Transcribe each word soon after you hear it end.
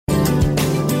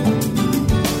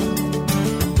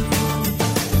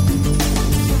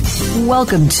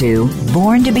Welcome to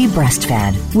Born to be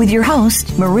Breastfed with your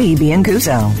host, Marie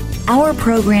Biancuso. Our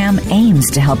program aims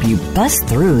to help you bust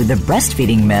through the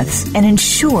breastfeeding myths and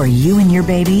ensure you and your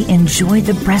baby enjoy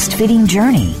the breastfeeding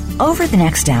journey. Over the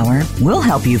next hour, we'll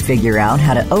help you figure out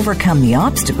how to overcome the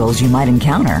obstacles you might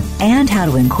encounter and how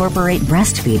to incorporate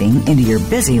breastfeeding into your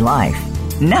busy life.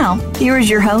 Now, here is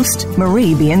your host,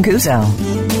 Marie Biancuso.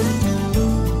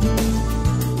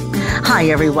 Hi,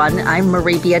 everyone. I'm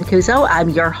Marie Biancuso. I'm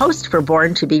your host for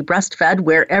Born to be Breastfed,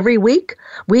 where every week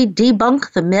we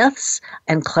debunk the myths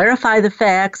and clarify the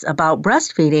facts about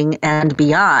breastfeeding and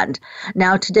beyond.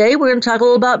 Now, today we're going to talk a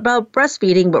little about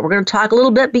breastfeeding, but we're going to talk a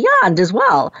little bit beyond as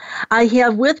well. I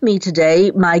have with me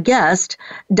today my guest,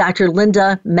 Dr.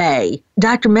 Linda May.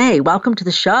 Dr. May, welcome to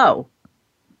the show.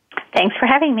 Thanks for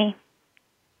having me.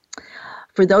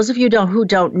 For those of you who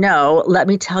don't know, let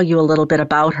me tell you a little bit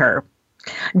about her.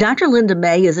 Dr. Linda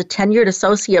May is a tenured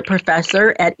associate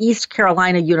professor at East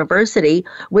Carolina University,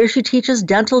 where she teaches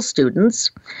dental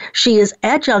students. She is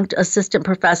adjunct assistant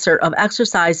professor of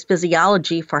exercise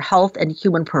physiology for health and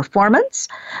human performance,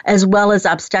 as well as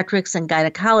obstetrics and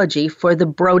gynecology for the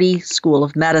Brody School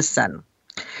of Medicine.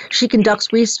 She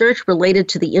conducts research related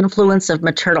to the influence of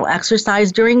maternal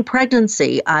exercise during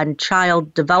pregnancy on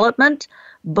child development,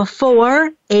 before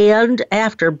and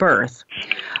after birth.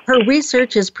 Her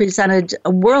research is presented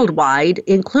worldwide,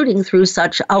 including through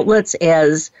such outlets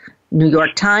as New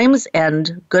York Times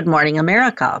and Good Morning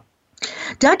America.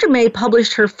 Dr. May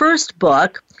published her first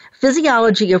book,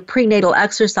 Physiology of Prenatal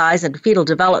Exercise and Fetal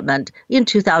Development, in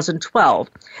 2012,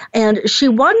 and she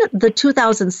won the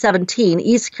 2017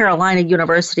 East Carolina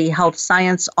University Health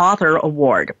Science Author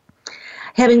Award.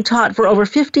 Having taught for over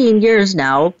 15 years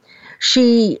now,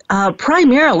 she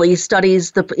primarily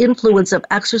studies the influence of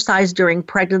exercise during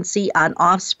pregnancy on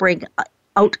offspring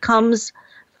outcomes,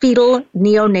 fetal,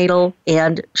 neonatal,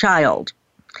 and child.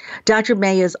 Dr.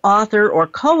 May is author or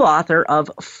co-author of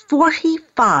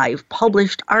 45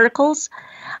 published articles,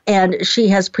 and she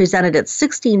has presented at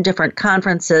 16 different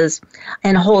conferences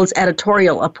and holds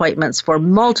editorial appointments for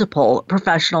multiple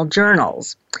professional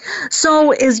journals. So,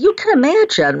 as you can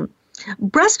imagine,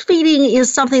 breastfeeding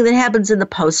is something that happens in the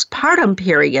postpartum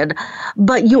period,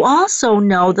 but you also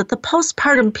know that the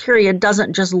postpartum period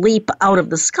doesn't just leap out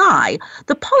of the sky.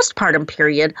 The postpartum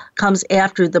period comes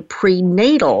after the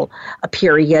prenatal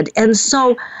period. And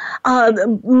so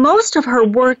most of her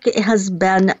work has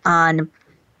been on,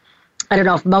 I don't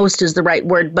know if most is the right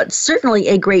word, but certainly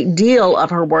a great deal of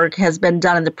her work has been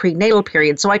done in the prenatal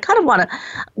period. So I kind of want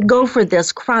to go for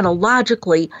this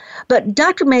chronologically. But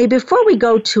Dr. May, before we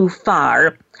go too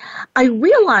far, I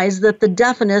realize that the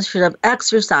definition of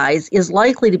exercise is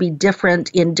likely to be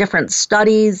different in different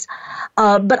studies.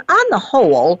 But on the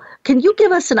whole, can you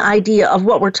give us an idea of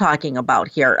what we're talking about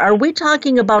here? Are we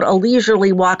talking about a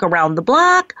leisurely walk around the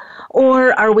block,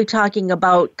 or are we talking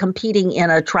about competing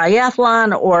in a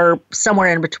triathlon or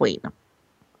somewhere in between?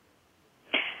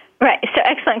 Right. So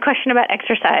excellent question about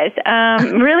exercise.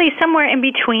 Really somewhere in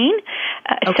between.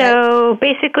 Okay. So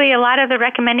basically a lot of the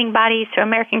recommending bodies, so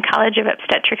American College of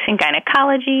Obstetrics and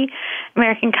Gynecology,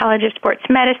 American College of Sports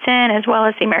Medicine, as well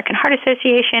as the American Heart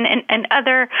Association and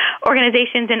other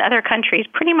organizations in other countries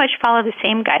pretty much follow the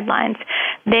same guidelines.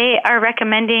 They are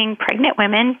recommending pregnant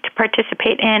women to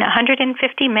participate in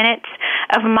 150 minutes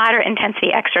of moderate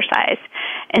intensity exercise.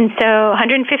 And so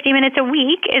 150 minutes a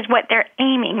week is what they're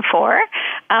aiming for.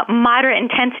 Moderate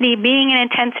intensity being an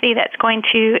intensity that's going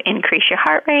to increase your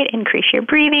heart rate, increase your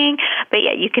breathing, but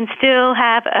yet you can still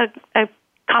have a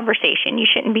conversation. You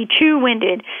shouldn't be too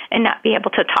winded and not be able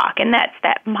to talk, and that's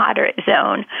that moderate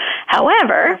zone.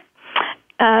 However,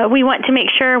 we want to make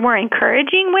sure we're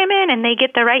encouraging women and they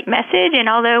get the right message, and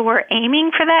although we're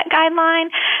aiming for that guideline,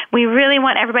 we really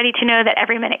want everybody to know that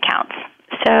every minute counts.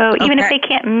 So even if they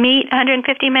can't meet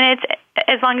 150 minutes,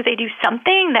 as long as they do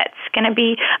something, that's going to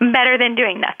be better than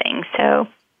doing nothing. So,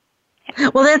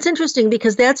 well, that's interesting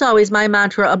because that's always my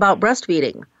mantra about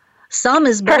breastfeeding. Some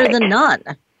is better than none.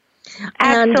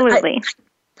 Absolutely. And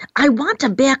I want to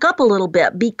back up a little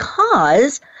bit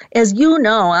because, as you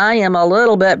know, I am a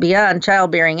little bit beyond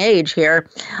childbearing age here,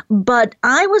 but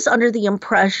I was under the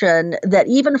impression that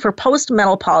even for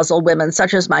postmenopausal women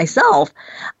such as myself,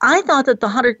 I thought that the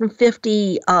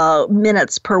 150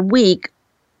 minutes per week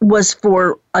was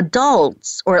for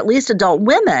adults, or at least adult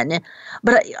women.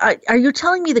 But are you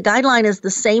telling me the guideline is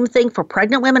the same thing for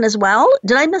pregnant women as well?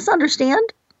 Did I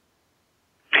misunderstand?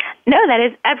 No, that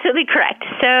is absolutely correct.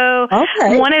 So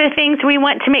one of the things we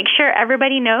want to make sure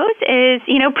everybody knows is,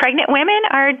 pregnant women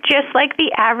are just like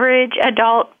the average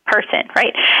adult person,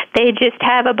 right? They just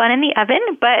have a bun in the oven,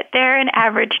 but they're an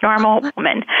average, normal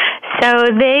woman. So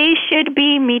they should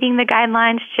be meeting the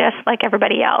guidelines just like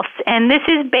everybody else. And this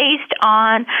is based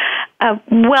on a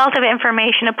wealth of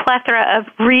information, a plethora of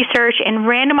research and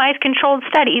randomized controlled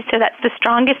studies. So that's the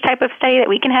strongest type of study that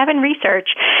we can have in research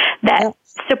that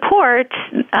supports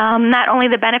not only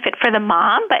the benefit for the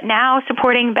mom, but now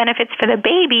supporting benefits for the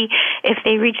baby if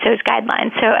they reach those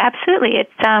guidelines. So absolutely,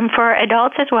 it's for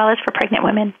adults as well as for pregnant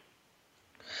women.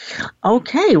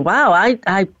 Okay, wow.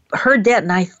 I heard that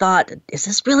and I thought, is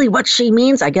this really what she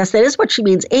means? I guess that is what she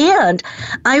means. And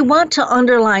I want to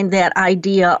underline that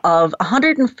idea of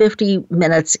 150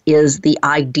 minutes is the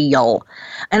ideal.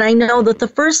 And I know that the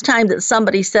first time that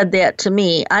somebody said that to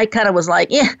me, I kind of was like,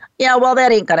 yeah, well,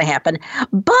 that ain't going to happen.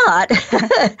 But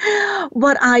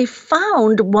what I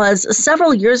found was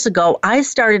several years ago, I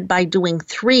started by doing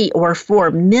 3 or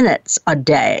 4 minutes a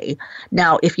day.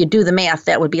 Now, if you do the math,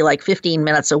 that would be like 15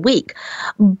 minutes a week.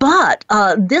 But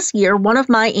this year, one of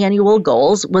my annual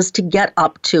goals was to get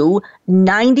up to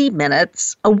 90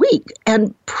 minutes a week.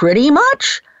 And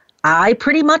I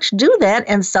pretty much do that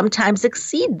and sometimes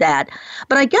exceed that.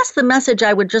 But I guess the message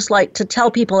I would just like to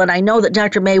tell people, and I know that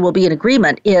Dr. May will be in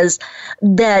agreement, is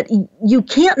that you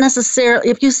can't necessarily,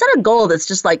 if you set a goal that's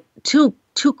just like too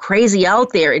crazy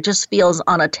out there, it just feels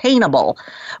unattainable.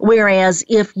 Whereas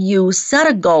if you set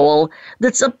a goal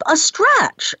that's a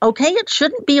stretch, okay, it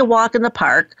shouldn't be a walk in the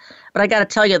park. But I got to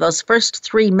tell you, those first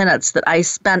 3 minutes that I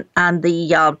spent on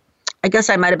the, I guess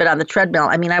I might have been on the treadmill.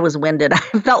 I mean, I was winded. I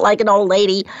felt like an old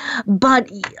lady. But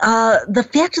the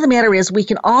fact of the matter is we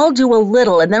can all do a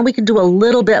little, and then we can do a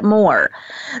little bit more.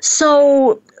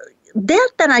 So that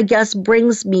then, I guess,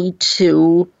 brings me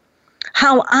to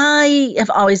how I have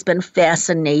always been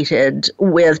fascinated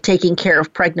with taking care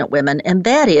of pregnant women, and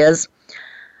that is,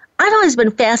 I've always been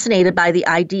fascinated by the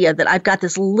idea that I've got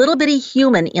this little bitty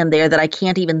human in there that I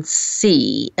can't even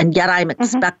see, and yet I'm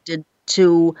expected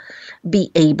to be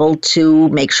able to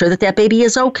make sure that baby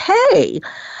is okay,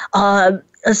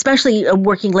 especially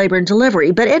working labor and delivery.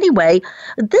 But anyway,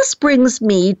 this brings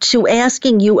me to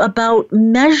asking you about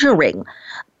measuring.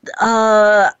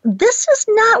 This is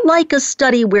not like a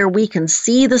study where we can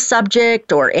see the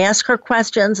subject or ask her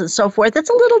questions and so forth.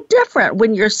 It's a little different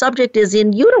when your subject is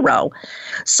in utero.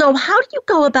 So how do you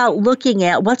go about looking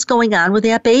at what's going on with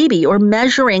that baby or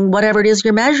measuring whatever it is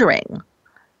you're measuring?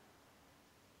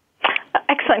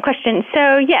 Excellent question.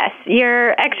 So yes,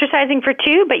 you're exercising for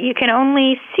 2, but you can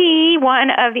only see one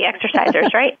of the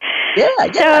exercisers, right?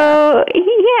 Yeah. So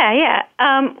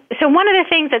so one of the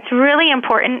things that's really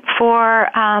important for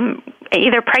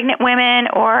either pregnant women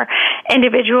or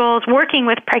individuals working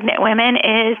with pregnant women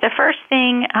is the first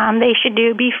thing they should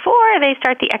do before they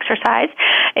start the exercise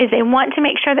is they want to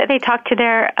make sure that they talk to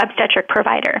their obstetric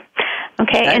provider.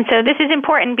 Okay, and so this is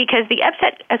important because the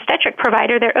obstetric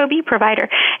provider, their OB provider,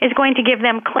 is going to give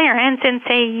them clearance and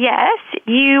say, yes,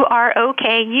 you are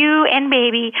okay. You and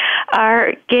baby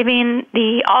are giving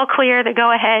the all clear, the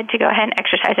go ahead to go ahead and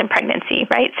exercise in pregnancy,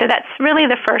 right? So that's really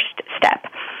the first step.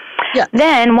 Yeah.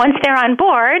 Then once they're on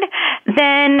board,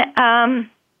 then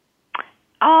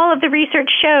all of the research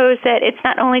shows that it's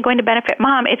not only going to benefit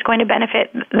mom, it's going to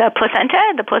benefit the placenta.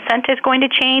 The placenta is going to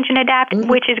change and adapt,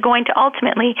 which is going to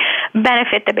ultimately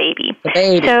benefit the baby.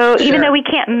 So even though we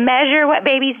can't measure what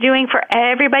baby's doing for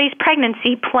everybody's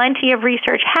pregnancy, plenty of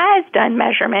research has done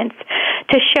measurements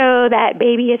to show that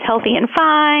baby is healthy and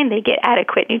fine, they get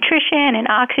adequate nutrition and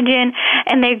oxygen,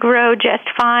 and they grow just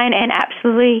fine and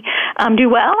absolutely do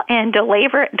well, and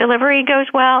delivery goes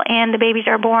well, and the babies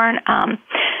are born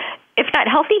if not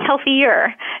healthy,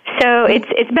 healthier. So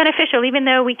it's beneficial, even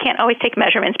though we can't always take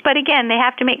measurements. But again, they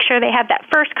have to make sure they have that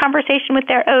first conversation with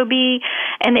their OB,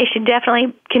 and they should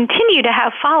definitely continue to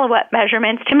have follow-up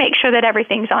measurements to make sure that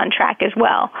everything's on track as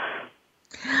well.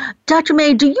 Dr.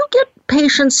 May, do you get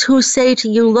patients who say to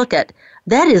you, look,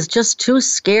 that is just too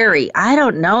scary. I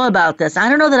don't know about this. I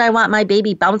don't know that I want my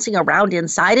baby bouncing around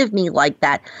inside of me like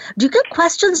that. Do you get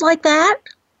questions like that?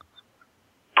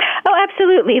 Oh,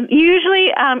 absolutely. Usually,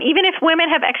 even if women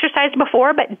have exercised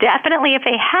before, but definitely if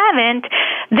they haven't,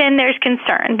 then there's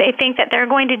concern. They think that they're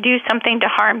going to do something to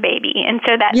harm baby. And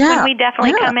so that's when we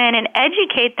definitely come in and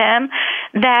educate them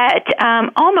that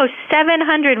almost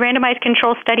 700 randomized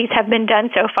control studies have been done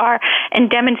so far and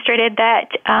demonstrated that,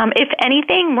 if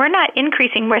anything, we're not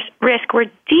increasing risk,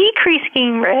 we're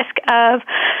decreasing risk of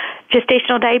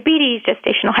gestational diabetes,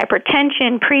 gestational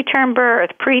hypertension, preterm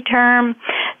birth, preterm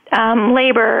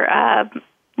labor,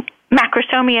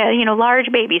 macrosomia,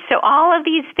 large babies. So all of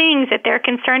these things that they're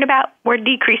concerned about, we're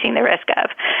decreasing the risk of.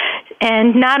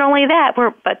 And not only that,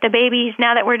 but the babies,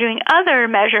 now that we're doing other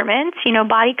measurements,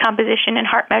 body composition and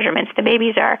heart measurements, the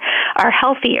babies are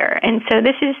healthier. And so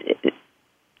this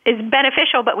is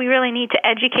beneficial, but we really need to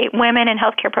educate women and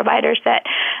healthcare providers that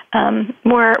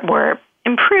we're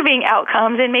improving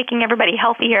outcomes and making everybody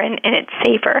healthier and it's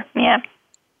safer. Yeah.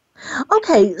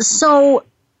 Okay, so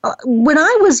when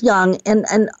I was young,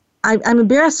 and I'm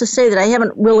embarrassed to say that I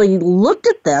haven't really looked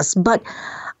at this, but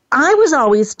I was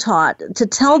always taught to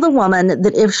tell the woman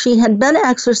that if she had been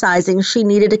exercising, she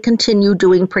needed to continue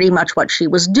doing pretty much what she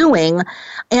was doing,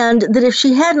 and that if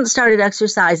she hadn't started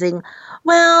exercising,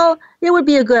 well, it would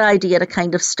be a good idea to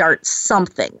kind of start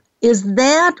something. Is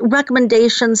that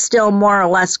recommendation still more or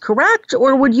less correct,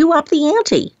 or would you up the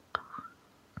ante?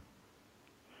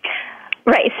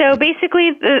 Right. So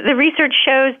basically, the research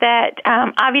shows that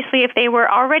obviously if they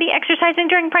were already exercising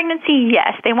during pregnancy,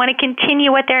 yes, they want to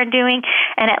continue what they're doing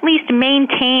and at least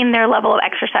maintain their level of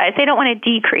exercise. They don't want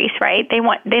to decrease, right? They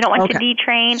don't want to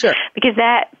detrain because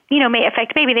that may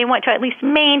affect baby. They want to at least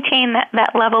maintain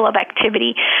that level of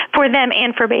activity for them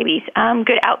and for babies,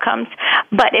 good outcomes.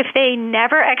 But if they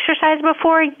never exercised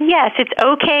before, yes, it's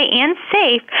okay and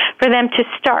safe for them to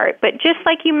start. But just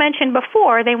like you mentioned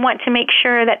before, they want to make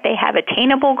sure that they have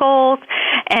attainable goals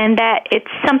and that it's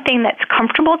something that's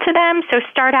comfortable to them. So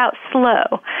start out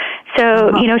slow.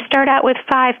 So, start out with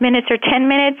 5 minutes or 10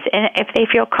 minutes. And if they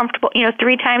feel comfortable,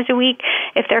 3 times a week,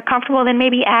 if they're comfortable, then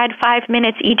maybe add 5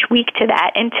 minutes each week to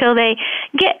that until they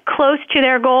get close to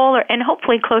their goal and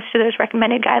hopefully close to those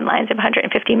recommended guidelines of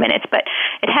 150 minutes. But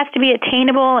it has to be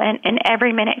attainable and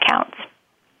every minute counts.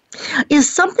 Is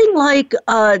something like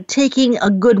taking a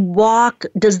good walk,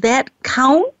 does that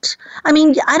count? I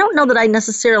mean, I don't know that I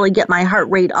necessarily get my heart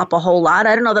rate up a whole lot.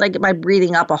 I don't know that I get my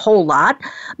breathing up a whole lot,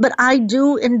 but I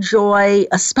do enjoy,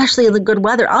 especially in the good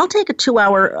weather, I'll take a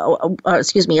 2-mile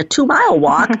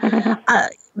walk.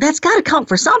 That's got to count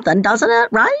for something, doesn't it?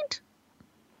 Right?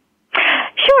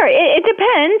 Sure, it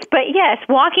depends, but yes,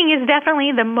 walking is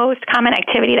definitely the most common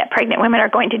activity that pregnant women are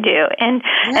going to do. And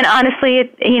honestly,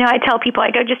 I tell people,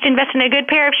 I go, just invest in a good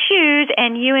pair of shoes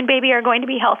and you and baby are going to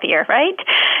be healthier, right?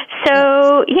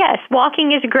 So yes,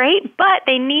 walking is great, but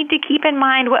they need to keep in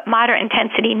mind what moderate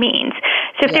intensity means.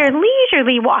 So if they're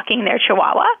leisurely walking their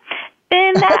chihuahua,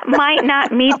 then that might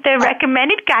not meet the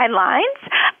recommended guidelines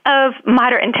of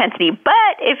moderate intensity.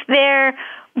 But if they're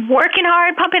working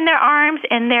hard, pumping their arms,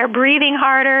 and they're breathing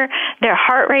harder, their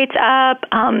heart rate's up,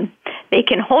 they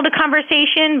can hold a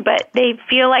conversation, but they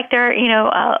feel like they're,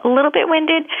 a little bit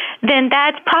winded, then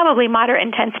that's probably moderate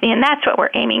intensity, and that's what we're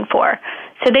aiming for.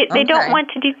 So they don't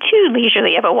want to do too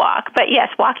leisurely of a walk, but yes,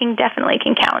 walking definitely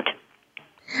can count.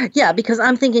 Yeah, because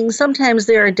I'm thinking sometimes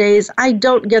there are days I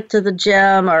don't get to the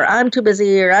gym, or I'm too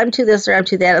busy, or I'm too this, or I'm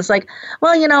too that. It's like,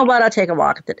 well, you know what, I'll take a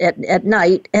walk at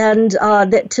night. And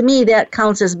to me, that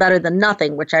counts as better than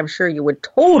nothing, which I'm sure you would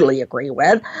totally agree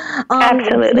with.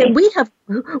 Absolutely. We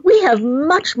have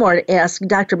much more to ask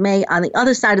Dr. May on the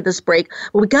other side of this break.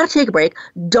 But we got to take a break.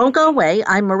 Don't go away.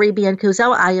 I'm Marie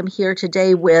Biancuso. I am here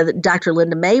today with Dr.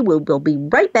 Linda May. We'll be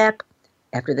right back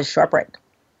after this short break.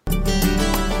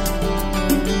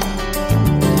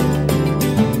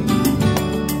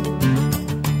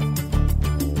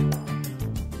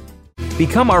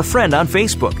 Become our friend on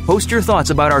Facebook. Post your thoughts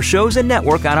about our shows and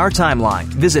network on our timeline.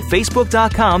 Visit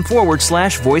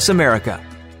Facebook.com/Voice America.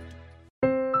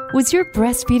 Was your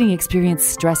breastfeeding experience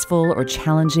stressful or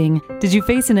challenging? Did you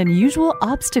face an unusual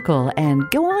obstacle and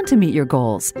go on to meet your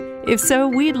goals? If so,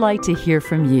 we'd like to hear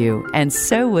from you, and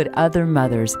so would other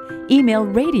mothers. Email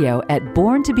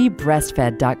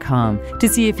radio@borntobebreastfed.com to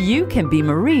see if you can be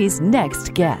Marie's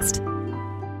next guest.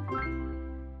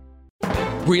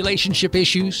 Relationship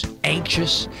issues?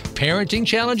 Anxious? Parenting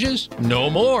challenges? No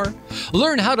more.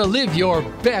 Learn how to live your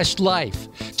best life.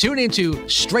 Tune into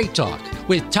Straight Talk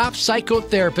with top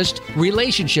psychotherapist,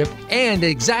 relationship, and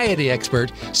anxiety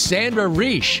expert Sandra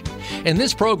Reish. In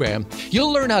this program,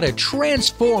 you'll learn how to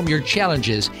transform your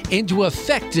challenges into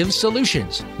effective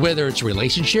solutions, whether it's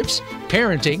relationships,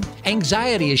 parenting,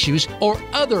 anxiety issues, or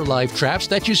other life traps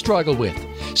that you struggle with.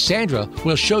 Sandra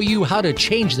will show you how to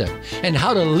change them and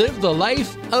how to live the life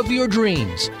of your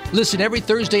dreams. Listen every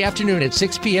Thursday afternoon at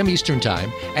 6 p.m. Eastern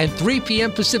Time and 3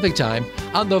 p.m. Pacific Time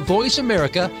on the Voice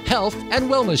America Health and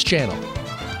Wellness Channel.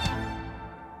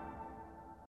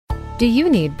 Do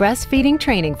you need breastfeeding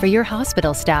training for your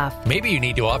hospital staff? Maybe you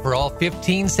need to offer all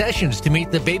 15 sessions to meet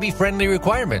the baby-friendly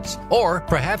requirements, or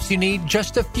perhaps you need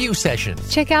just a few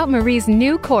sessions. Check out Marie's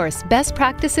new course, Best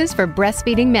Practices for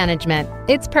Breastfeeding Management.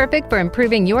 It's perfect for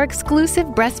improving your exclusive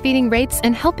breastfeeding rates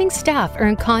and helping staff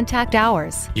earn contact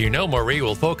hours. You know Marie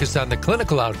will focus on the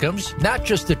clinical outcomes, not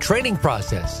just the training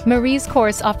process. Marie's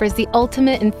course offers the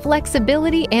ultimate in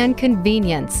flexibility and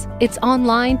convenience. It's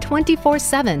online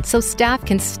 24/7, so staff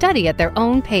can study at their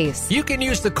own pace. You can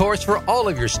use the course for all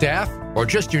of your staff or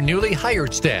just your newly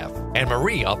hired staff. And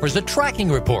Marie offers a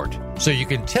tracking report, so you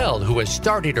can tell who has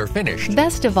started or finished.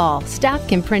 Best of all, staff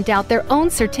can print out their own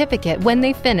certificate when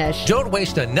they finish. Don't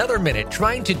waste another minute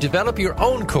trying to develop your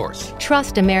own course.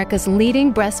 Trust America's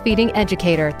leading breastfeeding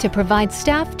educator to provide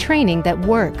staff training that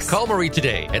works. Call Marie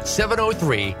today at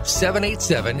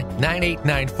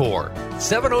 703-787-9894.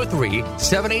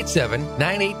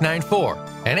 703-787-9894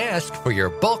 and ask for your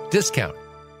bulk discount.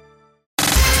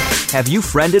 Have you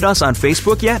friended us on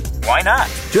Facebook yet? Why not?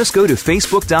 Just go to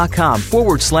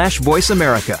facebook.com/Voice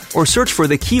America or search for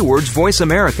the keywords Voice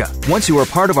America. Once you are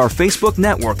part of our Facebook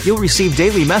network, you'll receive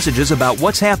daily messages about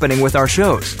what's happening with our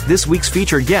shows, this week's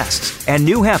featured guests, and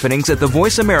new happenings at the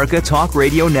Voice America Talk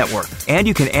Radio Network. And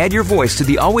you can add your voice to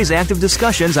the always active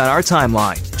discussions on our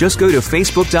timeline. Just go to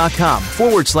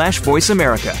facebook.com/Voice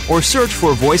America or search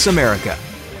for Voice America.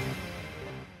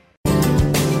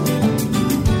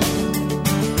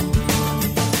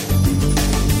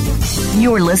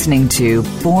 You're listening to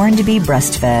Born to be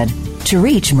Breastfed. To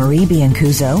reach Marie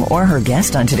Biancuzzo or her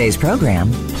guest on today's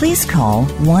program, please call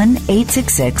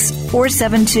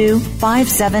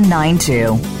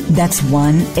 1-866-472-5792. That's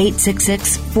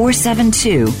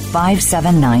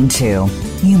 1-866-472-5792.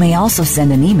 You may also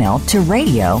send an email to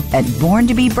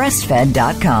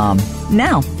radio@borntobebreastfed.com.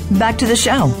 Now, back to the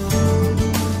show.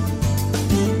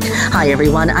 Hi,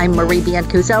 everyone. I'm Marie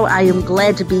Biancuzzo. I am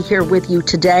glad to be here with you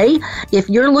today. If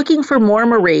you're looking for more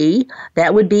Marie,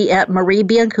 that would be at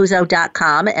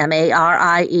mariebiancuzzo.com,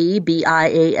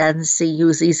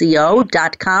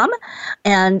 MarieBiancuzzo.com.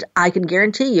 And I can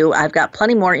guarantee you I've got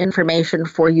plenty more information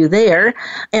for you there.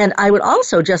 And I would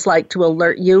also just like to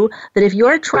alert you that if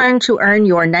you're trying to earn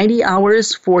your 90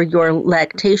 hours for your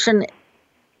lactation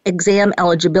exam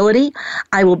eligibility,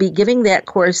 I will be giving that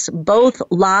course both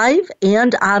live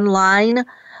and online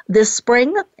this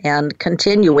spring and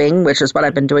continuing, which is what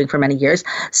I've been doing for many years.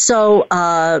 So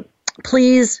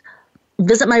please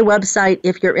visit my website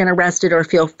if you're interested, or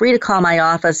feel free to call my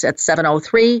office at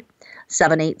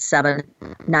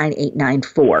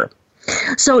 703-787-9894.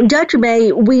 So, Dr.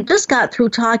 May, we just got through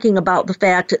talking about the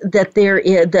fact that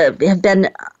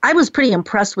I was pretty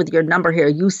impressed with your number here.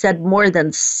 You said more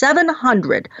than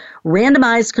 700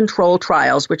 randomized control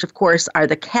trials, which of course are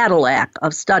the Cadillac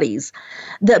of studies,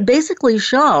 that basically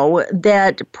show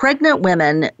that pregnant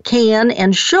women can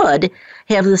and should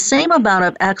have the same amount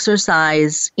of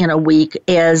exercise in a week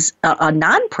as a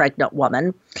non-pregnant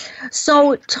woman.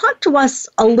 So, talk to us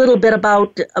a little bit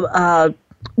about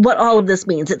what all of this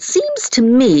means. It seems to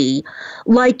me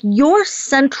like your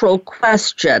central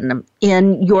question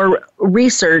in your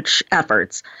research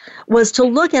efforts was to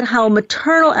look at how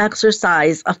maternal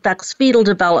exercise affects fetal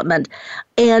development.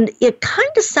 And it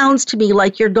kind of sounds to me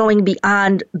like you're going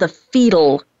beyond the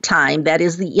fetal time, that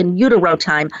is the in utero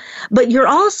time, but you're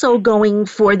also going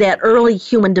for that early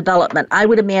human development, I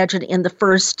would imagine in the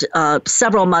first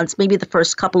several months, maybe the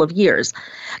first couple of years.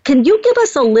 Can you give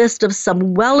us a list of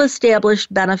some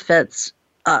well-established benefits?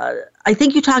 I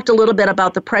think you talked a little bit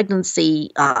about the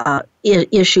pregnancy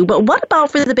issue, but what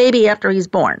about for the baby after he's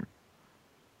born?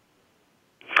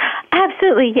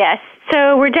 Absolutely, yes.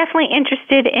 So we're definitely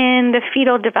interested in the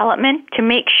fetal development to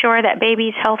make sure that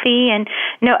baby's healthy and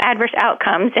no adverse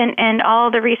outcomes. And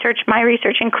all the research, my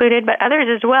research included, but others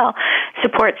as well,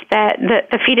 supports that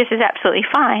the fetus is absolutely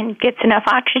fine, gets enough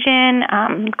oxygen,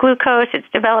 glucose, it's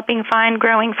developing fine,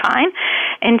 growing fine.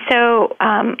 And so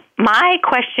my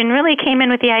question really came in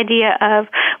with the idea of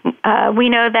we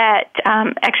know that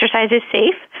exercise is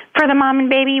safe for the mom and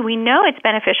baby. We know it's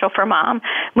beneficial for mom.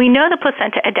 We know the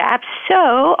placenta adapts.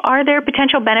 So are there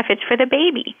potential benefits for the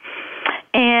baby?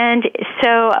 And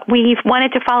so we've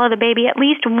wanted to follow the baby at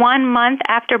least 1 month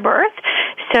after birth.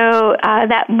 So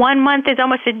that 1 month is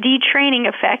almost a detraining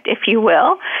effect, if you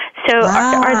will. So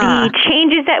are the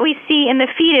changes that we see in the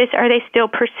fetus, are they still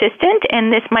persistent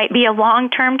and this might be a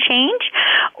long-term change?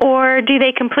 Or do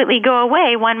they completely go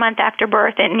away 1 month after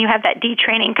birth and you have that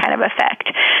detraining kind of effect?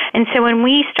 And so when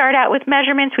we start out with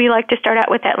measurements, we like to start out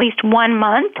with at least 1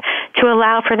 month to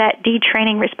allow for that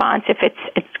detraining response if it's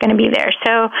going to be there.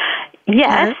 So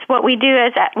Yes, what we do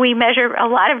is that we measure a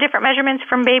lot of different measurements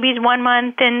from babies 1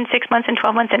 month and 6 months and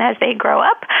 12 months and as they grow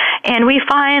up. And we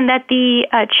find that the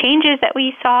changes that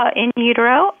we saw in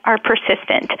utero are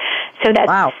persistent. So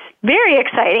that's very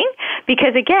exciting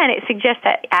because, again, it suggests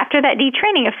that after that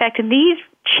detraining effect, these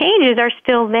changes are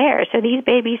still there. So these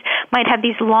babies might have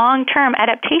these long-term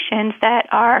adaptations that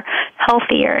are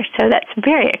healthier. So that's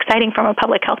very exciting from a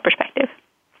public health perspective.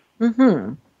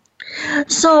 Mm-hmm.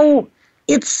 So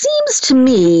it seems to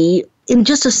me, in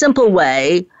just a simple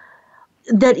way,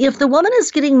 that if the woman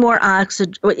is getting more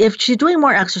oxygen, if she's doing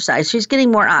more exercise, she's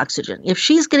getting more oxygen. If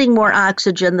she's getting more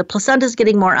oxygen, the placenta is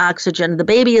getting more oxygen, the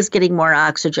baby is getting more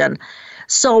oxygen.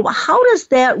 So how does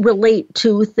that relate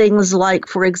to things like,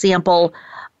 for example,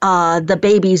 the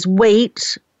baby's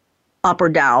weight up or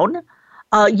down?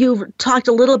 You've talked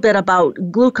a little bit about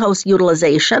glucose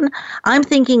utilization. I'm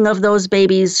thinking of those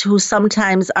babies who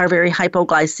sometimes are very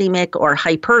hypoglycemic or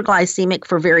hyperglycemic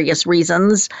for various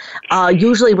reasons,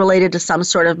 usually related to some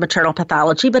sort of maternal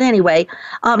pathology. But anyway,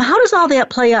 how does all that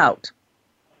play out?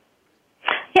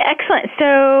 Yeah, excellent.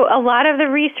 So a lot of the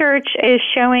research is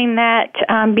showing that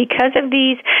because of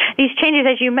these changes,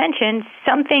 as you mentioned,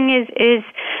 something is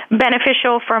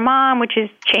beneficial for mom, which is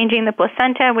changing the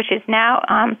placenta, which is now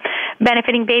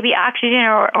benefiting baby oxygen,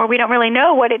 or we don't really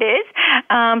know what it is,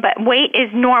 but weight is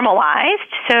normalized.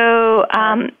 So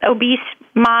obese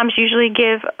moms usually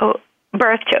give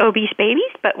birth to obese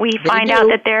babies, but we find out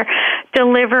that they're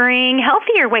delivering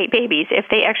healthier weight babies if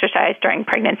they exercise during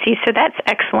pregnancy. So that's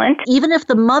excellent. Even if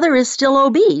the mother is still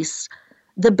obese,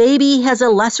 the baby has a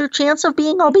lesser chance of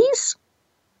being obese?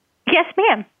 Yes,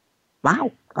 ma'am.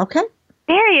 Wow. Okay.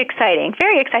 Very exciting,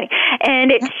 very exciting.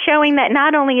 And it's showing that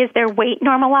not only is their weight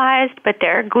normalized, but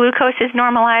their glucose is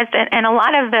normalized, and a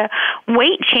lot of the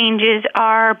weight changes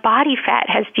are body fat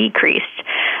has decreased.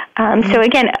 So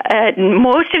again,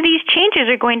 most of these changes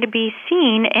are going to be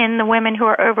seen in the women who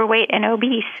are overweight and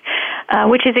obese,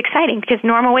 which is exciting because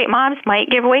normal weight moms might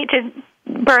give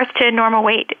birth to normal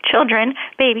weight children,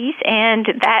 babies, and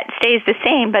that stays the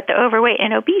same, but the overweight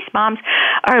and obese moms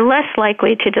are less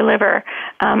likely to deliver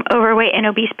overweight and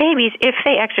obese babies if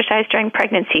they exercise during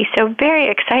pregnancy. So very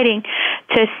exciting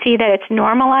to see that it's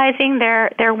normalizing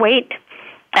their weight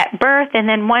at birth, and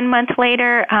then 1 month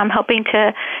later, helping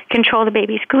to control the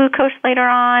baby's glucose later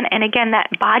on. And again, that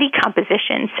body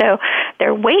composition. So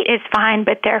their weight is fine,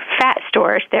 but their fat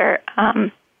stores, their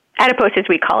adipose as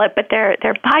we call it, but their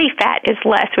body fat is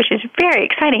less, which is very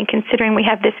exciting considering we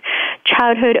have this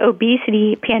childhood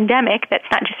obesity pandemic that's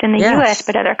not just in the U.S.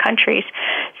 but other countries.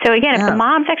 So again, if the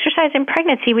moms exercise in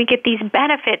pregnancy, we get these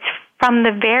benefits from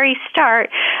the very start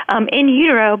in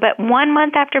utero, but 1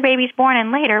 month after baby's born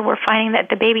and later, we're finding that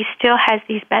the baby still has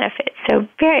these benefits. So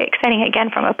very exciting,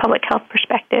 again, from a public health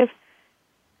perspective.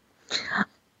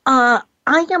 I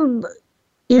am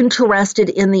interested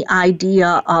in the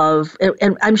idea of,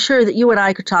 and I'm sure that you and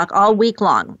I could talk all week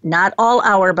long, not all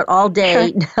hour, but all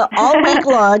day, all week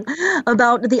long,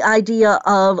 about the idea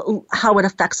of how it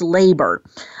affects labor.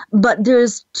 But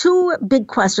there's two big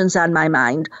questions on my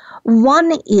mind.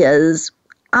 One is,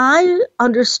 I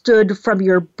understood from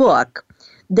your book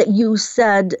that you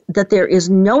said that there is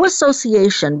no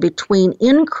association between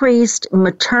increased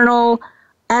maternal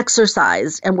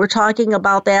exercise, and we're talking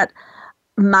about that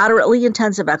moderately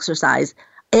intensive exercise,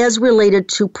 as related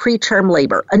to preterm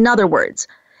labor. In other words,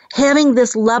 having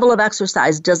this level of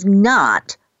exercise does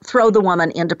not throw the woman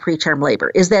into preterm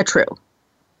labor. Is that true?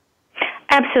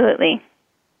 Absolutely.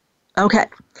 Okay.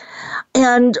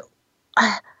 And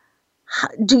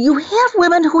do you have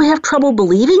women who have trouble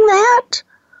believing that?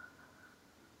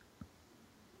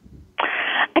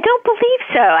 I don't believe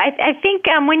so. I think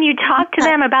when you talk to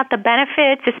them about the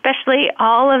benefits, especially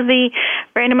all of the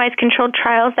randomized controlled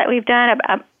trials that we've done,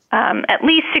 at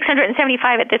least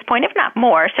 675 at this point, if not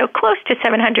more, so close to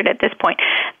 700 at this point,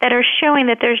 that are showing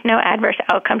that there's no adverse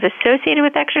outcomes associated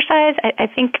with exercise, I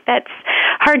think that's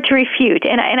hard to refute.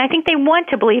 And I think they want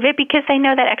to believe it because they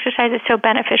know that exercise is so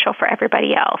beneficial for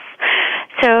everybody else.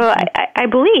 So I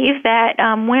believe that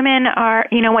women are,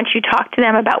 once you talk to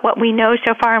them about what we know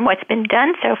so far and what's been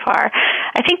done so far,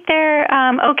 I think they're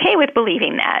okay with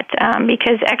believing that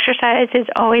because exercise has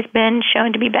always been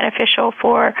shown to be beneficial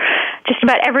for just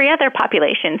about every other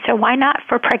population. So why not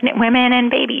for pregnant women and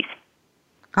babies?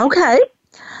 Okay.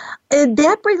 And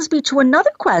that brings me to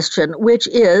another question, which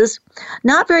is,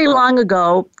 not very long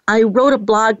ago, I wrote a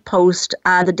blog post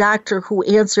on the doctor who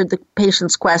answered the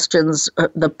patient's questions,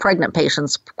 the pregnant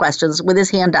patient's questions, with his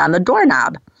hand on the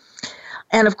doorknob.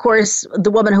 And of course, the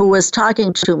woman who was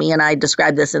talking to me, and I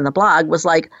described this in the blog, was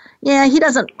like, yeah, he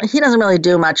doesn't really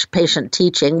do much patient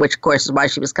teaching, which of course is why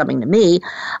she was coming to me.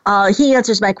 He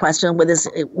answers my question with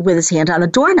his hand on the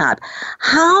doorknob.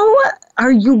 How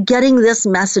are you getting this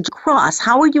message across?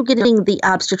 How are you getting the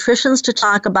obstetricians to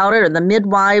talk about it, or the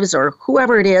midwives, or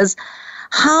whoever it is?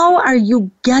 How are you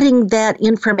getting that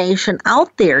information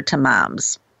out there to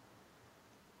moms?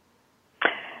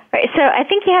 Right, so I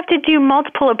think you have to do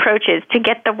multiple approaches to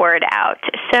get the word out.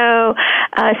 So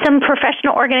some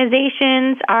professional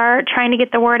organizations are trying to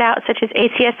get the word out, such as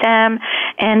ACSM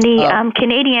and the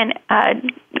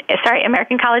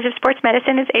American College of Sports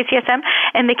Medicine is ACSM,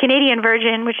 and the Canadian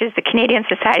version, which is the Canadian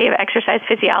Society of Exercise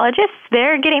Physiologists.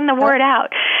 They're getting the word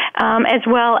out, as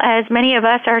well as many of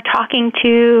us are talking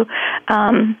to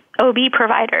OB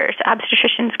providers,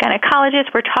 obstetricians,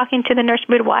 gynecologists. We're talking to the nurse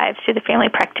midwives, to the family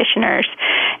practitioners,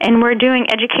 and we're doing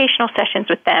educational sessions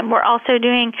with them. We're also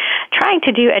trying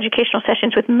to do educational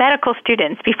sessions with medical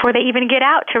students before they even get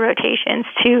out to rotations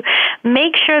to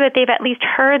make sure that they've at least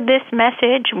heard this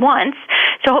message once.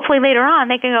 So hopefully later on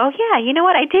they can go, yeah, you know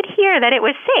what, I did hear that it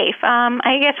was safe.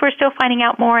 I guess we're still finding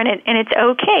out more, and it's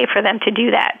okay for them to do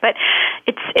that. But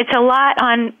it's a lot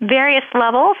on various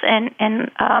levels, and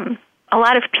a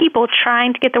lot of people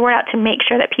trying to get the word out to make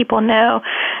sure that people know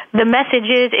the message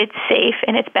is it's safe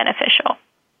and it's beneficial.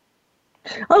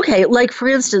 Okay, like for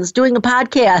instance, doing a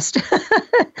podcast.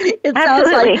 It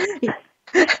Absolutely. sounds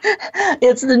like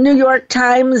it's the New York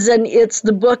Times, and it's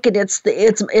the book, and it's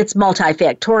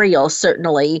multifactorial,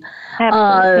 certainly.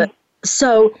 Absolutely.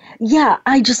 So yeah,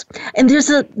 and there's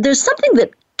something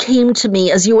that came to me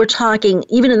as you were talking,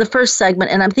 even in the first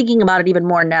segment, and I'm thinking about it even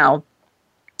more now.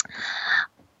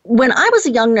 When I was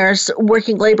a young nurse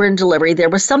working labor and delivery, there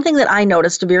was something that I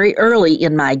noticed very early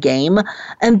in my game,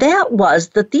 and that was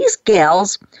that these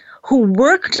gals who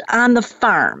worked on the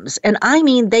farms, and I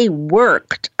mean they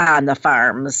worked on the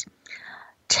farms,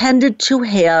 tended to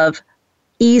have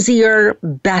easier,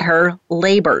 better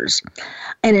labors.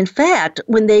 And in fact,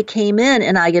 when they came in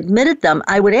and I admitted them,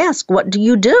 I would ask, what do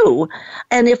you do?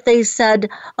 And if they said,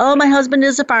 oh, my husband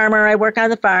is a farmer, I work on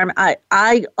the farm,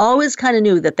 I always kind of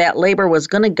knew that labor was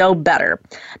going to go better.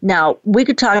 Now, we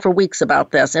could talk for weeks about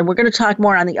this, and we're going to talk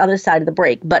more on the other side of the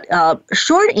break. But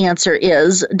short answer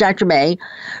is, Dr. May,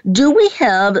 do we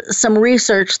have some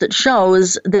research that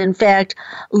shows that, in fact,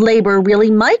 labor really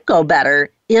might go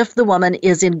better if the woman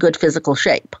is in good physical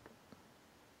shape?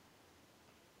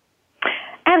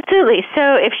 Absolutely.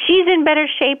 So if she's in better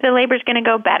shape, the labor's going to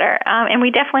go better. And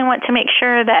we definitely want to make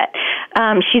sure that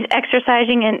she's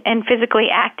exercising and physically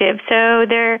active. So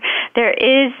there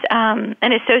is an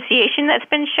association that's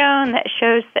been shown that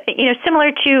shows that,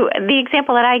 similar to the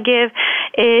example that I give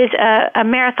is a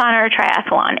marathon or a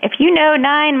triathlon. If you know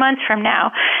 9 months from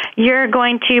now you're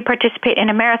going to participate in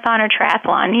a marathon or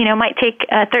triathlon, it might take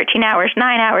 13 hours,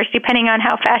 9 hours, depending on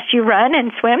how fast you run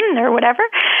and swim or whatever.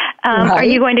 Right. Are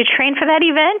you going to train for that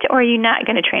event, or are you not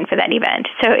going to train for that event?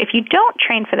 So if you don't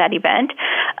train for that event,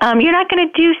 you're not going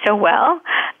to do so well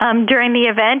during the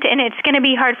event, and it's going to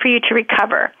be hard for you to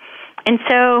recover. And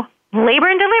so labor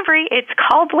and delivery, it's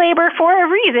called labor for a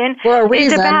reason.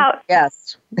 It's about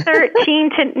yes.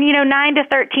 9 to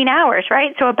 13 hours,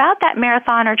 right? So about that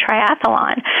marathon or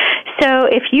triathlon. So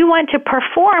if you want to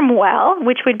perform well,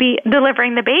 which would be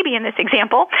delivering the baby in this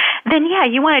example, then yeah,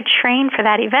 you want to train for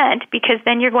that event, because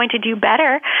then you're going to do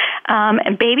better,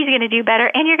 and baby's going to do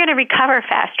better, and you're going to recover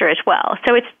faster as well.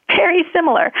 So it's very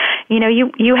similar.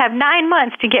 You have 9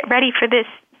 months to get ready for this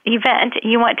event.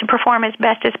 You want to perform as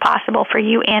best as possible for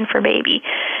you and for baby.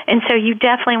 And so you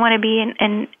definitely want to be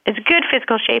in as good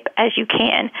physical shape as you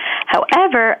can.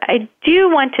 However, I do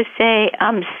want to say,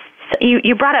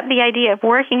 you brought up the idea of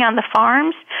working on the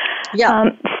farms.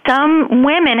 Yeah. Some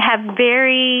women have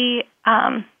very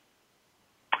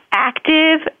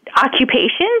active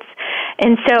occupations.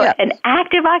 And so an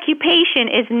active occupation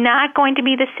is not going to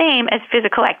be the same as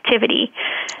physical activity.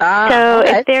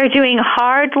 If they're doing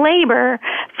hard labor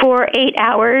for 8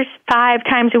 hours, 5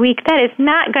 times a week, that is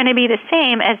not going to be the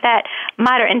same as that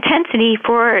moderate intensity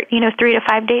for, 3 to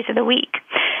 5 days of the week.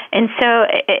 And so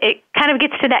it kind of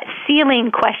gets to that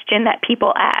ceiling question that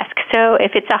people ask. So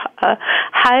if it's a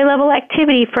high-level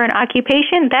activity for an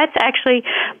occupation, that's actually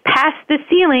past the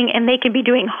ceiling, and they can be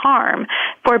doing harm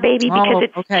for baby because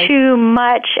it's too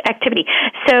much activity.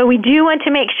 So we do want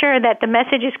to make sure that the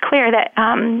message is clear that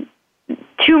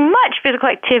too much physical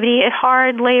activity,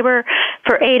 hard labor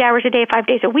for 8 hours a day, 5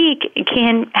 days a week,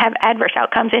 can have adverse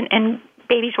outcomes, and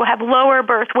babies will have lower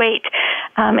birth weight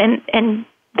and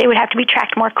they would have to be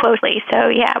tracked more closely. So,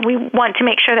 yeah, we want to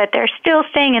make sure that they're still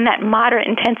staying in that moderate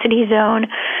intensity zone.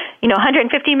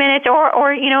 150 minutes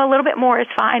or a little bit more is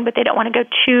fine, but they don't want to go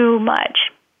too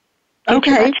much.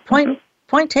 Okay, point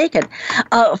taken.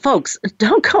 Folks,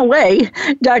 don't go away.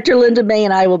 Dr. Linda May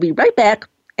and I will be right back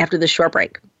after this short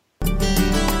break.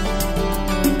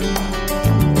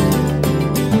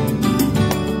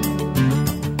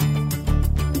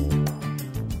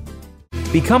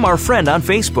 Become our friend on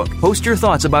Facebook. Post your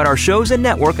thoughts about our shows and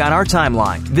network on our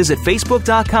timeline. Visit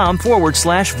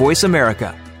facebook.com/Voice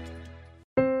America.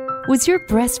 Was your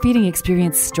breastfeeding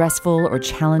experience stressful or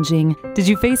challenging? Did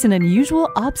you face an unusual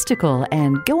obstacle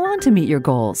and go on to meet your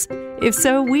goals? If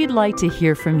so, we'd like to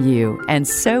hear from you, and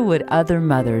so would other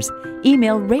mothers.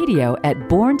 Email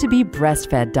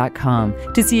radio@borntobebreastfed.com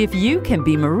to see if you can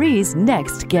be Marie's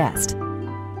next guest.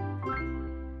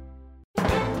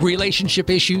 Relationship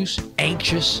issues?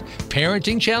 Anxious?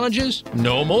 Parenting challenges?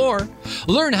 No more.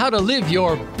 Learn how to live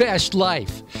your best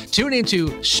life. Tune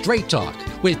into Straight Talk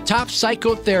with top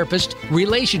psychotherapist,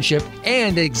 relationship,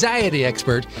 and anxiety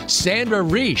expert Sandra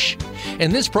Reish.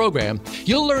 In this program,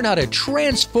 you'll learn how to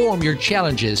transform your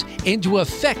challenges into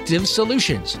effective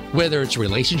solutions, whether it's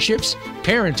relationships,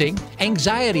 parenting,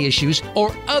 anxiety issues,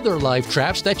 or other life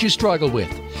traps that you struggle with.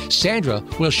 Sandra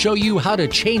will show you how to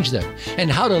change them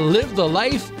and how to live the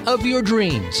life of your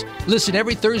dreams. Listen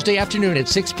every Thursday afternoon at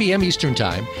 6 p.m. Eastern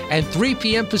Time and 3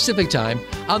 p.m. Pacific Time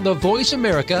on the Voice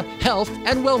America Health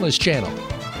and Wellness Channel.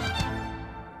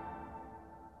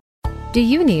 Do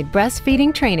you need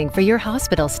breastfeeding training for your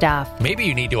hospital staff? Maybe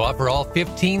you need to offer all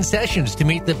 15 sessions to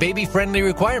meet the baby-friendly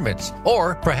requirements.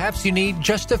 Or perhaps you need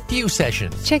just a few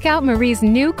sessions. Check out Marie's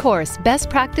new course, Best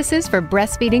Practices for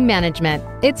Breastfeeding Management.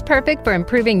 It's perfect for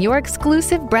improving your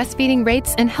exclusive breastfeeding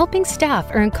rates and helping staff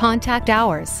earn contact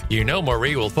hours. You know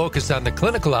Marie will focus on the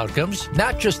clinical outcomes,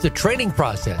 not just the training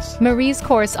process. Marie's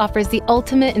course offers the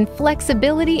ultimate in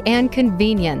flexibility and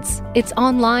convenience. It's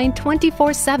online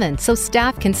 24/7, so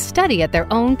staff can study at their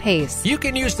own pace. You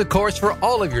can use the course for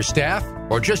all of your staff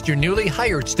or just your newly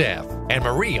hired staff. And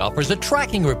Marie offers a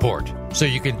tracking report, so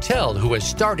you can tell who has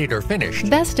started or finished.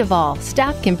 Best of all,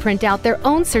 staff can print out their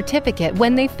own certificate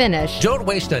when they finish. Don't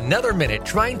waste another minute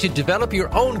trying to develop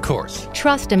your own course.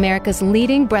 Trust America's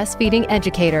leading breastfeeding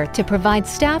educator to provide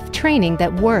staff training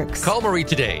that works. Call Marie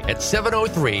today at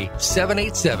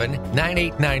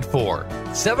 703-787-9894.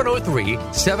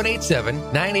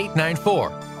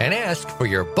 703-787-9894 and ask for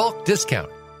your bulk discount.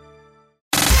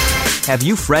 Have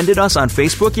you friended us on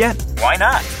Facebook yet? Why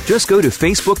not? Just go to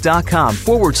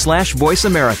facebook.com/Voice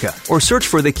America or search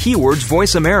for the keywords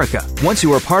Voice America. Once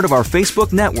you are part of our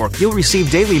Facebook network, you'll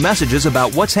receive daily messages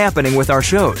about what's happening with our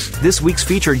shows, this week's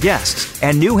featured guests,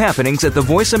 and new happenings at the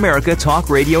Voice America Talk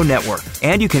Radio Network.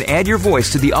 And you can add your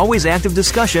voice to the always active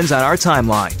discussions on our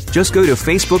timeline. Just go to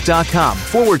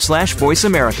facebook.com/Voice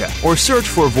America or search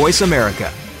for Voice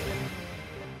America.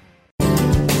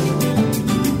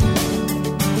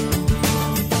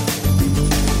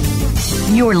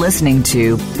 You're listening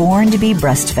to Born to be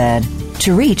Breastfed.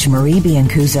 To reach Marie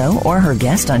Biancuzzo or her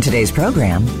guest on today's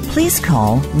program, please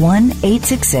call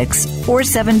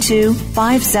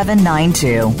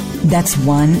 1-866-472-5792. That's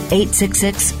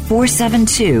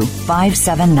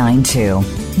 1-866-472-5792.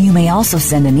 You may also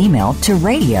send an email to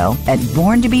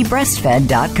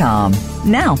radio@borntobebreastfed.com.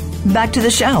 Now, back to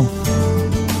the show.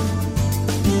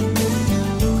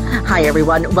 Hi,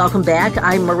 everyone. Welcome back.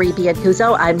 I'm Marie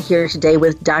Biancuzzo. I'm here today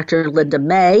with Dr. Linda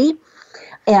May.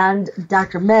 And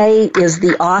Dr. May is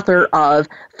the author of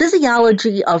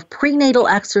Physiology of Prenatal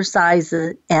Exercise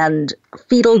and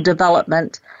Fetal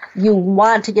Development. You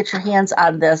want to get your hands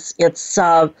on this.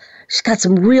 She's got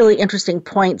some really interesting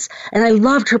points. And I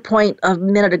loved her point a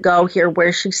minute ago here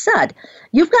where she said,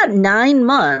 you've got 9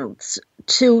 months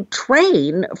to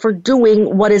train for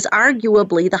doing what is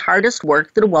arguably the hardest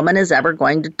work that a woman is ever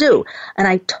going to do. And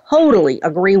I totally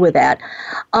agree with that.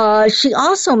 She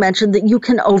also mentioned that you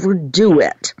can overdo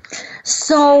it.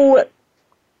 So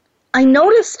I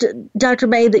noticed, Dr.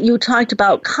 May, that you talked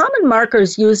about common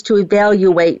markers used to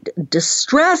evaluate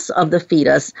distress of the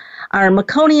fetus are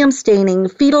meconium staining,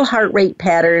 fetal heart rate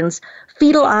patterns,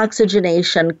 fetal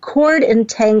oxygenation, cord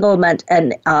entanglement,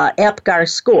 and APGAR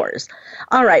scores.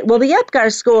 All right, well, the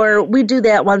APGAR score, we do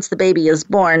that once the baby is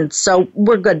born, so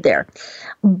we're good there.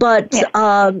 But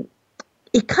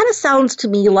it kind of sounds to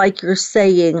me like you're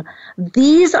saying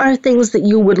these are things that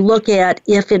you would look at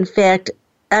if, in fact,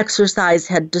 exercise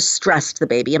had distressed the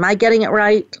baby. Am I getting it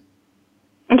right?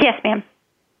 Yes, ma'am.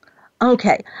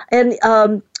 Okay, and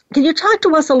can you talk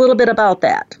to us a little bit about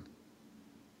that?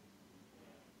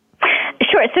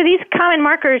 Sure. So these common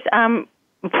markers,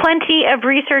 plenty of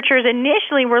researchers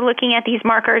initially were looking at these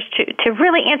markers to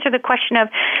really answer the question of,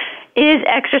 is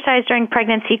exercise during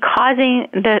pregnancy causing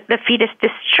the fetus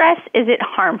distress? Is it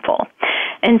harmful?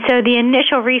 And so the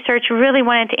initial research really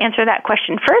wanted to answer that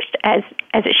question first, as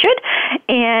it should,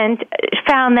 and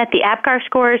found that the APGAR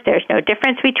scores, there's no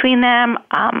difference between them,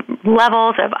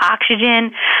 levels of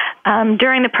oxygen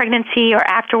during the pregnancy or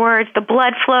afterwards, the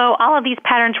blood flow, all of these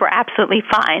patterns were absolutely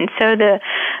fine. So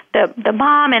the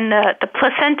mom and the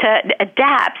placenta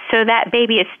adapts so that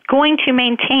baby is going to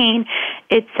maintain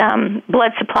its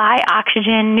blood supply,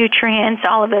 oxygen, nutrients,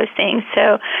 all of those things.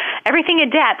 So everything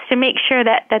adapts to make sure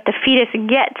that the fetus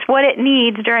gets what it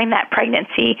needs during that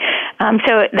pregnancy.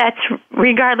 So that's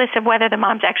regardless of whether the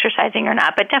mom's exercising or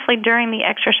not, but definitely during the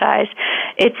exercise,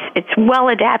 it's well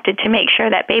adapted to make sure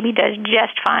that baby does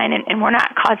just fine and we're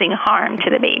not causing harm to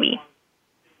the baby.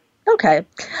 Okay.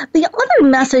 The other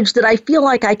message that I feel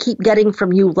like I keep getting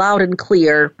from you loud and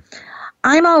clear,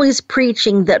 I'm always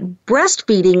preaching that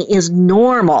breastfeeding is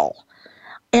normal.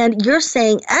 And you're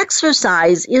saying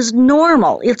exercise is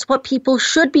normal. It's what people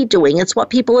should be doing. It's what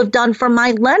people have done for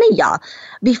millennia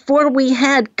before we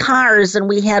had cars and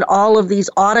we had all of these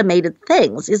automated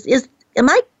things. Am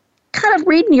I kind of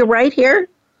reading you right here?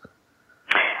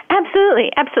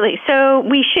 Absolutely, absolutely. So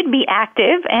we should be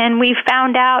active, and we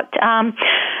found out,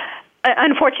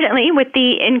 unfortunately, with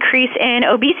the increase in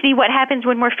obesity, what happens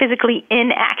when we're physically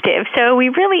inactive. So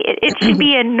it should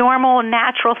be a normal,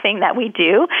 natural thing that we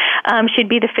do, should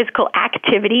be the physical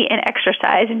activity and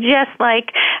exercise. Just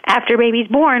like after baby's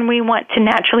born, we want to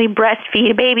naturally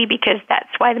breastfeed a baby because that's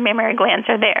why the mammary glands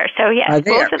are there. So yes,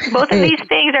 both of these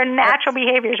things are natural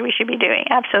behaviors we should be doing.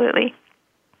 Absolutely.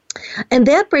 And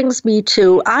that brings me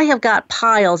to, I have got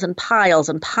piles and piles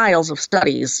and piles of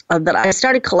studies that I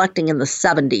started collecting in the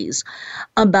 70s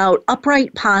about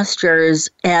upright postures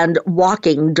and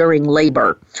walking during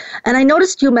labor. And I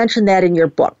noticed you mentioned that in your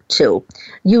book, too.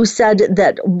 You said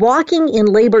that walking in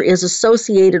labor is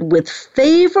associated with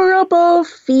favorable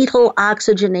fetal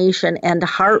oxygenation and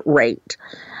heart rate.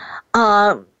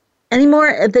 Any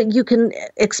more that you can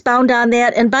expound on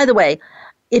that? And by the way,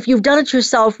 if you've done it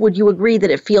yourself, would you agree that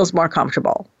it feels more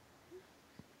comfortable?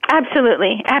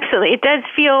 Absolutely, absolutely. It does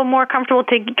feel more comfortable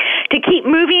to keep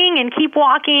moving and keep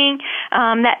walking.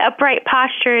 That upright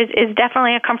posture is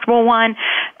definitely a comfortable one.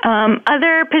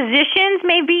 Other positions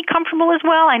may be comfortable as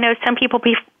well. I know some people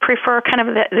prefer kind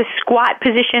of the squat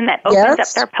position that opens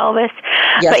up their pelvis.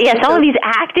 Yes, but yes, all of these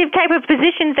active type of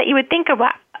positions that you would think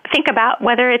about,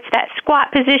 whether it's that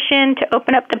squat position to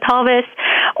open up the pelvis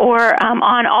or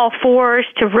on all fours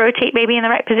to rotate baby in the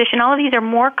right position. All of these are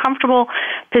more comfortable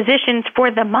positions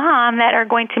for the mom that are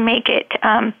going to make it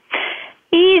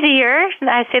easier,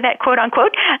 I say that quote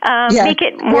unquote, make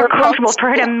it more comfortable for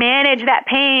her to manage that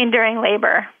pain during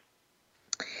labor.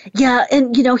 Yeah,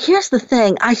 and here's the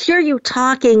thing. I hear you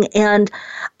talking and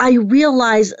I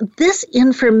realize this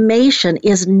information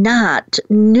is not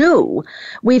new.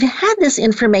 We've had this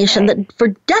information that for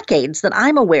decades that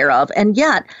I'm aware of, and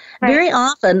yet very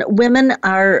often women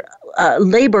are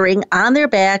laboring on their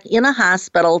back in a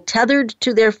hospital, tethered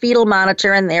to their fetal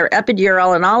monitor and their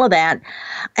epidural and all of that.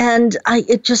 And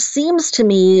it just seems to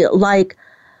me like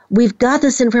we've got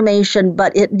this information,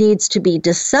 but it needs to be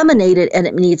disseminated and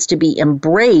it needs to be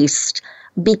embraced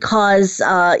because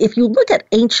if you look at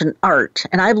ancient art,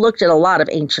 and I've looked at a lot of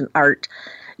ancient art,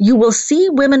 you will see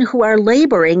women who are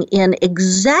laboring in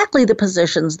exactly the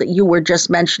positions that you were just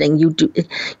mentioning.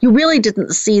 You really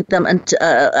didn't see them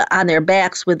on their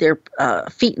backs with their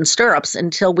feet in stirrups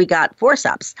until we got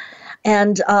forceps.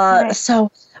 And so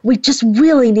we just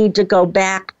really need to go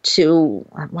back to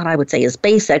what I would say is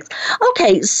basics.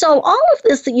 Okay, so all of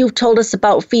this that you've told us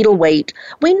about fetal weight,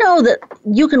 we know that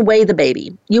you can weigh the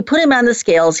baby. You put him on the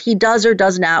scales, he does or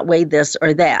does not weigh this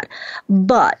or that.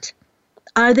 But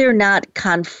are there not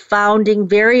confounding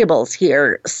variables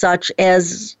here, such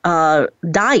as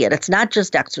diet? It's not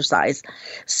just exercise.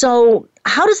 So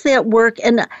how does that work?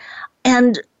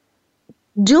 And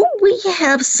do we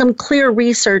have some clear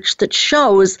research that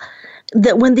shows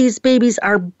that when these babies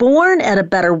are born at a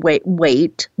better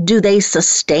weight, do they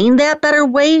sustain that better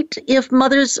weight if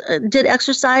mothers did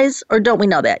exercise, or don't we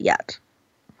know that yet?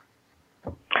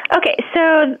 Okay,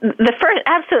 so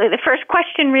the first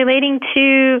question relating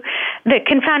to the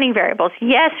confounding variables.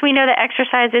 Yes, we know that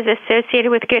exercise is associated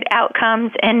with good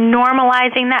outcomes, and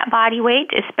normalizing that body weight,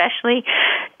 especially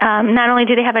not only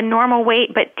do they have a normal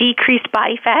weight, but decreased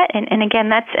body fat, and again,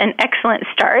 that's an excellent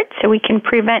start, so we can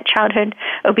prevent childhood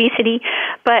obesity.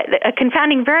 But a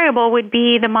confounding variable would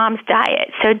be the mom's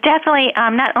diet. So definitely,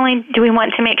 not only do we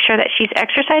want to make sure that she's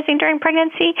exercising during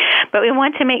pregnancy, but we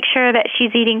want to make sure that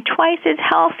she's eating twice as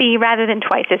healthy rather than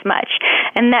twice as much.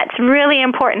 And that's really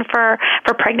important for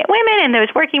pregnant women and those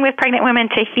working with pregnant women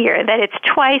to hear, that it's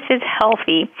twice as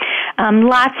healthy.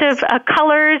 Lots of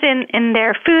colors in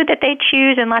their food that they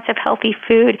choose, and lots of healthy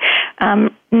food,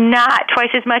 not twice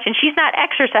as much. And she's not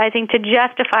exercising to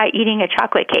justify eating a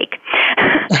chocolate cake.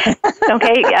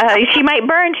 Okay, she might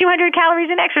burn 200 calories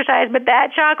in exercise, but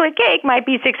that chocolate cake might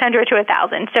be 600 to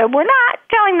 1,000. So we're not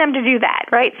telling them to do that,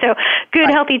 right? So good,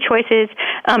 healthy choices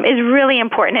is really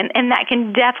important, and that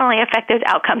can definitely affect those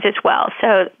outcomes as well.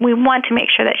 So we want to make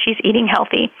sure that she's eating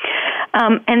healthy.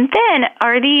 And then,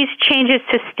 are these changes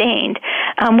sustained?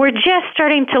 We're just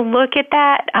starting to look at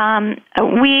that.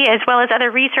 We, as well as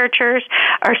other researchers,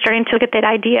 are starting to look at that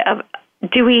idea of,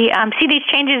 do we see these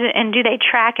changes, and do they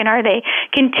track, and are they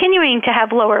continuing to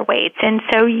have lower weights? And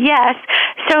so, yes,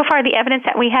 so far the evidence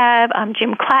that we have,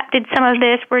 Jim Clapp did some of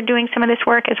this, we're doing some of this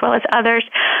work, as well as others,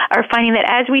 are finding that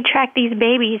as we track these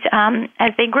babies,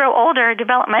 as they grow older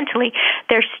developmentally,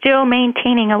 they're still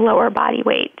maintaining a lower body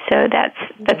weight. So that's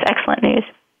excellent news.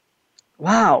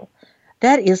 Wow.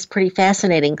 That is pretty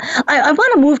fascinating. I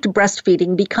want to move to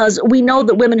breastfeeding, because we know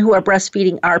that women who are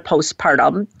breastfeeding are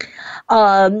postpartum.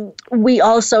 We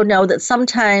also know that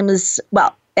sometimes,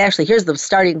 well, actually, here's the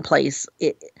starting place.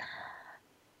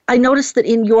 I noticed that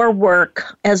in your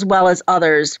work, as well as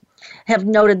others, have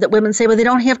noted that women say, well, they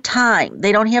don't have time.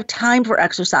 They don't have time for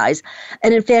exercise.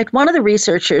 And in fact, one of the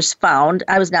researchers found,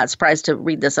 I was not surprised to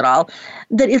read this at all,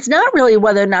 that it's not really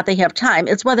whether or not they have time,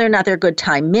 it's whether or not they're good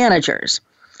time managers.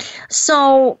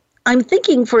 So I'm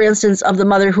thinking, for instance, of the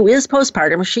mother who is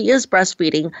postpartum. She is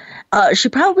breastfeeding. She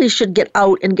probably should get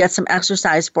out and get some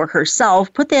exercise for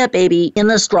herself, put that baby in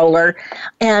the stroller,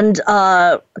 and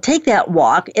take that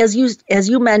walk. As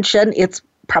you mentioned, it's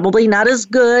probably not as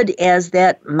good as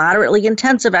that moderately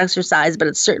intensive exercise, but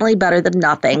it's certainly better than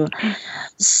nothing.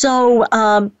 So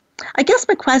I guess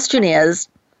my question is,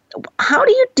 how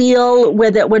do you deal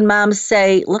with it when moms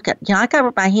say, look, I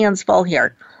got my hands full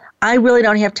here. I really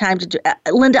don't have time to do.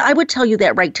 Linda, I would tell you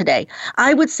that right today.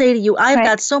 I would say to you, I've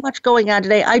got so much going on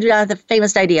today, I do not have the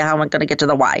faintest idea how I'm going to get to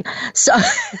the why. So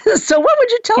what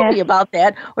would you tell me about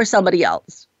that, or somebody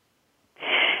else?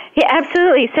 Yeah,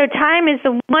 absolutely. So time is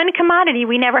the one commodity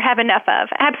we never have enough of.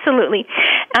 Absolutely.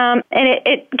 And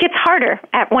it gets harder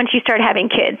once you start having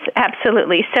kids.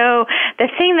 Absolutely. So the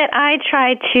thing that I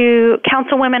try to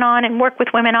counsel women on and work with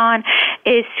women on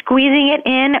is squeezing it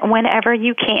in whenever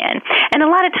you can. And a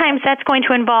lot of times that's going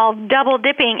to involve double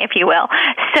dipping, if you will.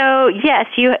 So yes,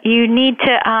 you need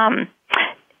to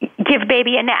give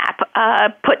baby a nap,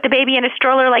 put the baby in a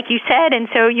stroller like you said, and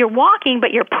so you're walking,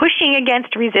 but you're pushing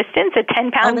against resistance, a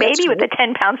 10-pound baby with a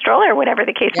 10-pound stroller, or whatever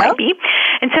the case might be.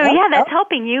 And so, that's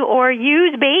helping you, or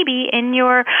use baby in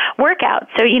your workout.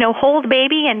 So, hold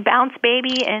baby and bounce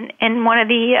baby in one of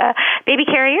the baby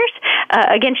carriers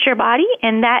against your body,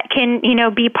 and that can,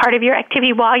 be part of your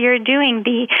activity while you're doing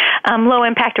the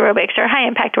low-impact aerobics or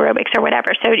high-impact aerobics or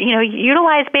whatever. So,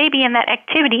 utilize baby in that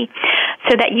activity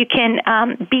so that you can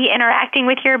be interacting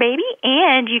with your baby,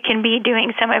 and you can be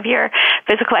doing some of your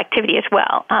physical activity as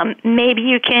well. Maybe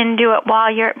you can do it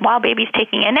while baby's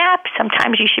taking a nap.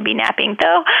 Sometimes you should be napping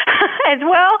though, as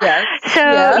well. Yes. So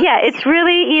it's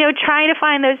really trying to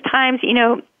find those times,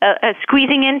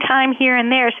 squeezing in time here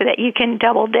and there so that you can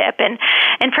double dip. And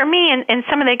for me and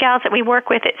some of the gals that we work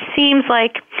with, it seems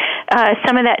like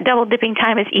some of that double dipping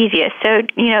time is easiest. So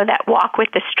that walk with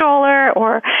the stroller,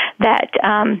 or that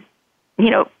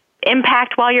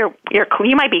impact while you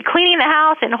might be cleaning the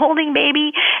house and holding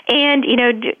baby, and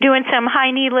doing some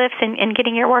high knee lifts and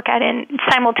getting your workout in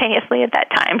simultaneously at that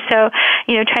time. So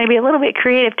trying to be a little bit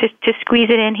creative to squeeze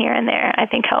it in here and there, I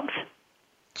think helps.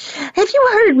 Have you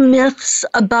heard myths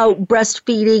about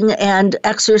breastfeeding and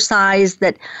exercise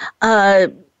that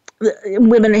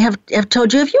women have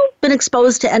told you? Have you been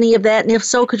exposed to any of that? And if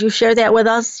so, could you share that with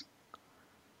us?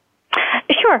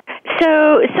 Sure.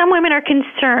 So some women are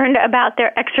concerned about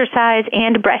their exercise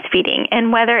and breastfeeding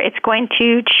and whether it's going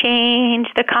to change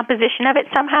the composition of it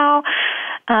somehow.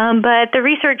 But the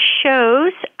research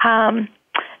shows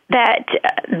that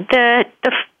the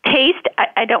taste,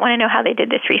 I don't want to know how they did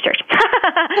this research.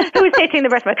 Who was tasting the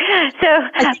breast milk? So,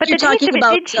 but the taste of it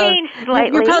did change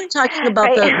slightly. You're probably talking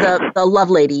about the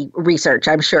Love Lady research,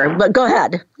 I'm sure. But go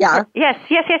ahead. Yeah. Yes.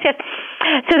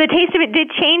 So the taste of it did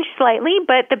change slightly,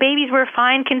 but the babies were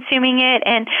fine consuming it,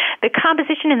 and the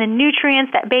composition and the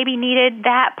nutrients that baby needed,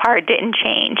 that part didn't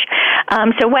change.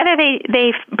 So whether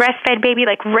they breastfed baby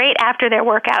like right after their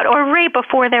workout or right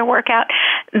before their workout,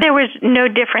 there was no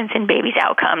difference in baby's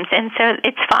outcomes, and so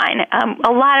it's fine.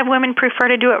 A lot of women prefer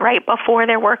to do it right before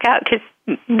their workout because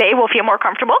they will feel more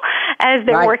comfortable as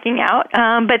they're working out.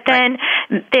 But then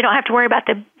they don't have to worry about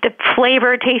the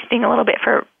flavor tasting a little bit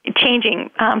for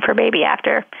changing for baby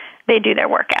after they do their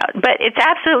workout. But it's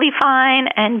absolutely fine,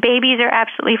 and babies are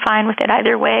absolutely fine with it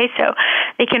either way. So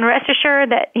they can rest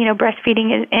assured that,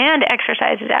 breastfeeding and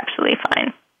exercise is absolutely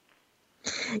fine.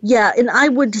 Yeah, and I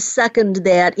would second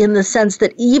that in the sense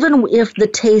that even if the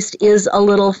taste is a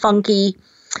little funky,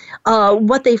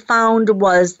 what they found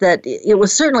was that it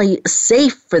was certainly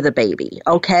safe for the baby,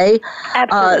 okay?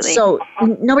 Absolutely. So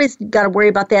nobody's got to worry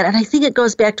about that. And I think it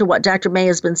goes back to what Dr. May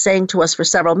has been saying to us for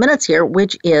several minutes here,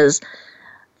 which is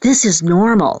this is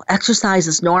normal. Exercise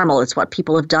is normal. It's what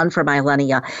people have done for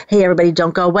millennia. Hey, everybody,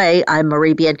 don't go away. I'm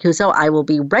Marie Biancuso. I will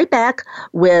be right back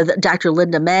with Dr.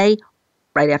 Linda May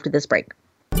right after this break.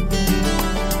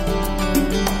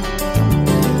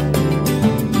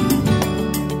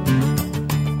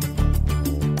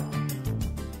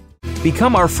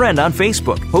 Become our friend on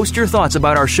Facebook. Post your thoughts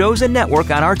about our shows and network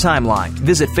on our timeline.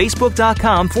 Visit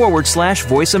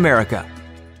facebook.com/Voice America.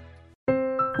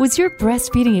 Was your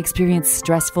breastfeeding experience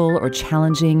stressful or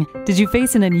challenging? Did you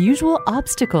face an unusual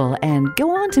obstacle and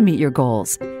go on to meet your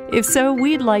goals? If so,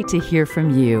 we'd like to hear from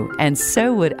you, and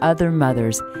so would other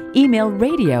mothers. Email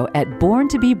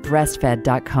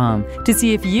radio@borntobebreastfed.com to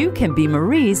see if you can be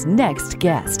Marie's next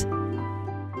guest.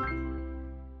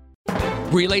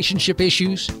 Relationship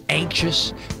issues?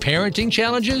 Anxious? Parenting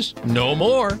challenges? No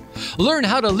more. Learn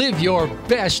how to live your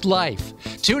best life.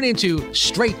 Tune into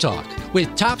Straight Talk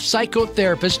with top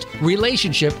psychotherapist,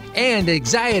 relationship, and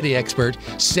anxiety expert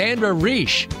Sandra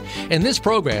Reish. In this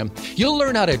program, you'll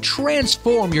learn how to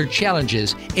transform your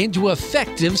challenges into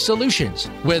effective solutions,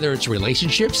 whether it's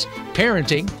relationships,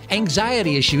 parenting,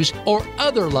 anxiety issues, or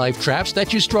other life traps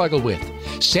that you struggle with.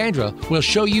 Sandra will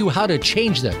show you how to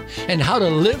change them and how to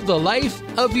live the life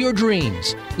of your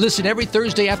dreams. Listen every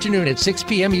Thursday afternoon at 6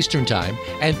 p.m. Eastern Time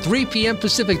and 3 p.m.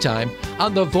 Pacific Time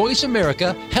on the Voice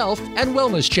America Health and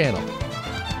Wellness Channel.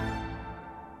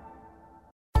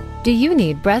 Do you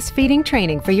need breastfeeding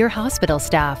training for your hospital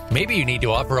staff? Maybe you need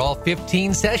to offer all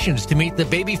 15 sessions to meet the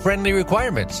baby-friendly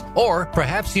requirements. Or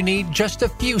perhaps you need just a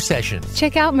few sessions.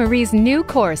 Check out Marie's new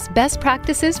course, Best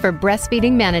Practices for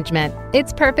Breastfeeding Management.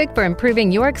 It's perfect for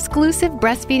improving your exclusive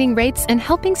breastfeeding rates and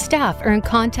helping staff earn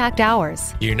contact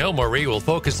hours. You know Marie will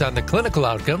focus on the clinical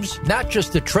outcomes, not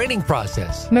just the training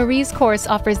process. Marie's course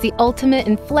offers the ultimate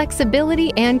in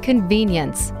flexibility and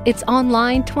convenience. It's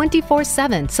online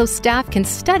 24/7, so staff can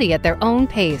study at their own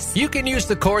pace. You can use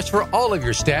the course for all of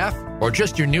your staff or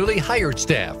just your newly hired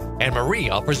staff. And Marie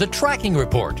offers a tracking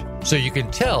report, so you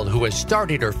can tell who has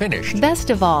started or finished. Best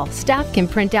of all, staff can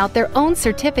print out their own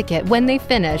certificate when they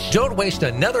finish. Don't waste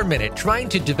another minute trying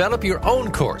to develop your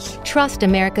own course. Trust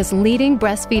America's leading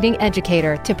breastfeeding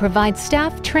educator to provide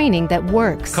staff training that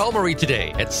works. Call Marie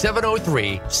today at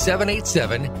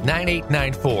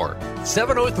 703-787-9894.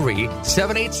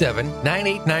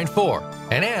 703-787-9894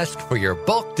 and ask for your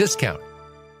bulk discount.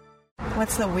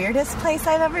 What's the weirdest place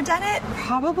I've ever done it?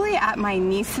 Probably at my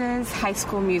niece's high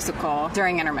school musical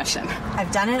during intermission.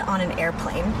 I've done it on an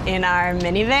airplane. In our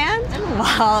minivan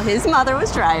while his mother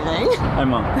was driving. Hi,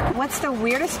 Mom. What's the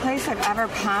weirdest place I've ever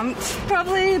pumped?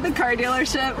 Probably the car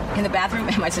dealership. In the bathroom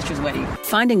at my sister's wedding.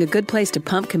 Finding a good place to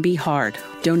pump can be hard.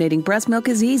 Donating breast milk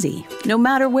is easy. No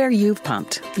matter where you've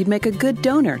pumped, you'd make a good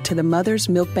donor to the Mother's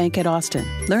Milk Bank at Austin.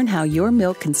 Learn how your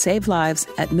milk can save lives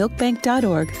at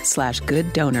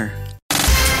milkbank.org/gooddonor.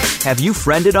 Have you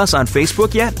friended us on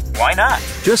Facebook yet? Why not?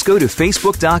 Just go to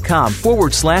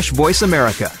facebook.com/Voice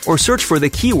America or search for the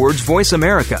keywords Voice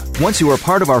America. Once you are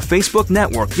part of our Facebook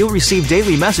network, you'll receive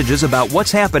daily messages about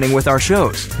what's happening with our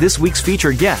shows, this week's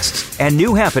featured guests, and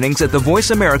new happenings at the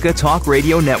Voice America Talk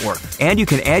Radio Network. And you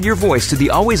can add your voice to the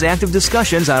always active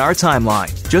discussions on our timeline.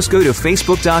 Just go to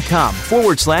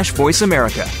facebook.com/Voice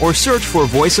America or search for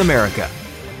Voice America.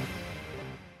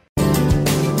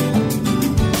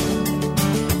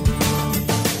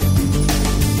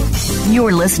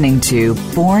 You're listening to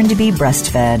Born to be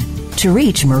Breastfed. To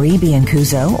reach Marie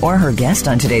Biancuso or her guest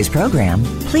on today's program,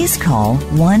 please call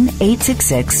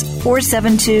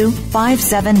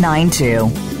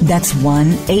 1-866-472-5792. That's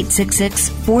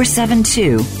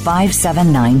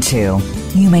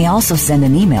 1-866-472-5792. You may also send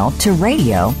an email to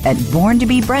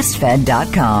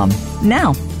radio@borntobebreastfed.com.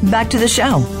 Now, back to the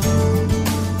show.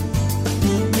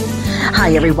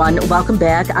 Hi, everyone. Welcome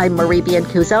back. I'm Marie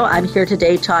Biancuso. I'm here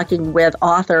today talking with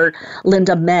author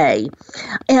Linda May.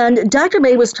 And Dr.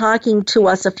 May was talking to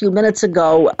us a few minutes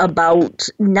ago about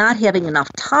not having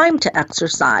enough time to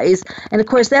exercise. And, of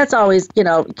course, that's always,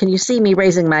 can you see me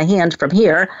raising my hand from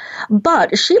here?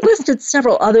 But she listed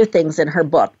several other things in her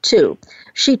book, too.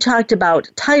 She talked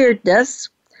about tiredness,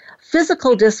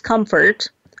 physical discomfort,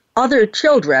 other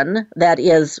children, that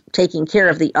is, taking care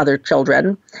of the other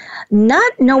children,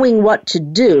 not knowing what to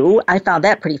do. I found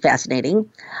that pretty fascinating.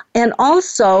 And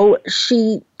also,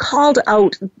 she called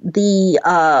out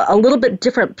a little bit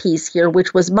different piece here,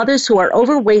 which was mothers who are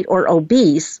overweight or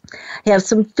obese have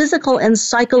some physical and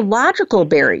psychological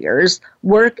barriers,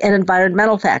 work and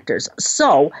environmental factors.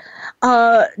 So,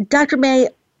 Dr. May,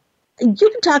 you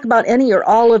can talk about any or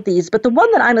all of these, but the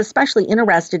one that I'm especially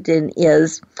interested in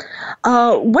is,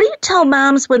 what do you tell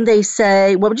moms when they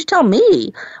say, what would you tell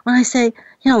me when I say,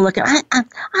 look, I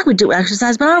would do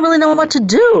exercise, but I don't really know what to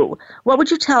do. What would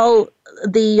you tell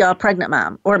the pregnant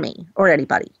mom or me or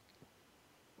anybody?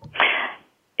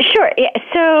 Sure. Yeah.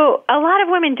 So a lot of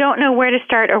women don't know where to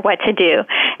start or what to do.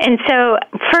 And so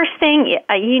first thing,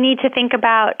 you need to think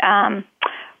about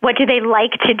what do they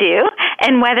like to do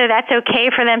and whether that's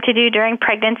okay for them to do during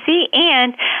pregnancy.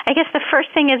 And I guess the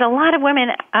first thing is a lot of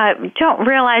women don't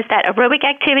realize that aerobic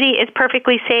activity is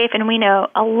perfectly safe, and we know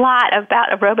a lot about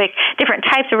different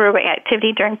types of aerobic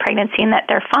activity during pregnancy and that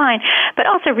they're fine. But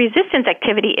also resistance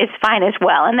activity is fine as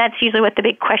well, and that's usually what the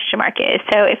big question mark is.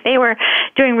 So if they were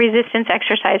doing resistance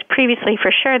exercise previously,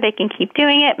 for sure they can keep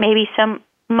doing it, maybe some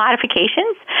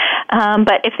modifications.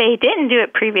 But if they didn't do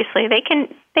it previously, they can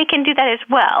do that as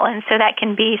well. And so that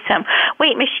can be some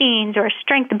weight machines or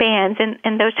strength bands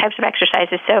and those types of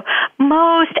exercises. So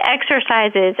most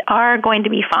exercises are going to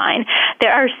be fine.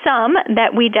 There are some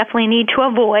that we definitely need to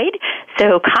avoid.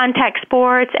 So contact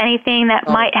sports, anything that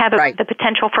might have the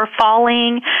potential for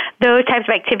falling, those types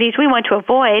of activities we want to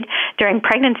avoid during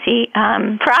pregnancy.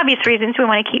 For obvious reasons, we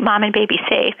want to keep mom and baby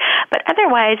safe. But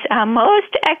otherwise,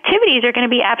 most activities are going to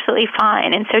be absolutely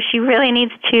fine. And so she really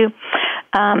needs to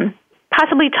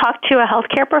possibly talk to a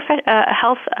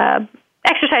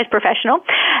exercise professional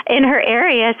in her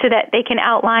area so that they can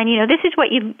outline, this is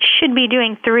what you should be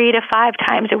doing 3 to 5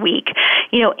 times a week.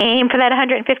 Aim for that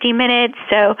 150 minutes.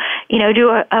 So, do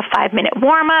a 5-minute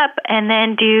warm-up and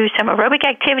then do some aerobic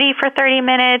activity for 30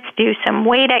 minutes, do some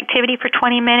weight activity for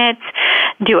 20 minutes,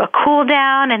 do a cool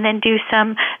down, and then do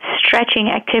some stretching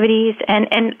activities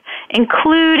and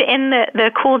include in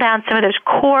the cool down some of those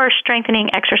core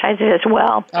strengthening exercises as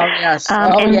well. Oh, yes.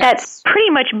 That pretty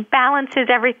much balances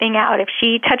everything out. If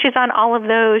she touches on all of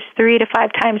those 3 to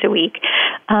 5 times a week,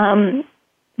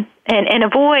 and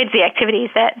avoids the activities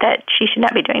that she should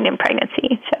not be doing in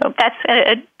pregnancy. So that's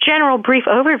a general brief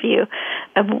overview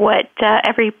of what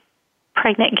every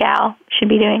pregnant gal should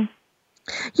be doing.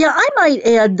 Yeah, I might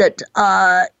add that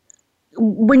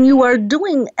when you are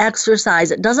doing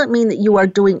exercise, it doesn't mean that you are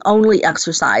doing only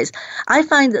exercise. I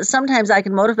find that sometimes I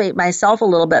can motivate myself a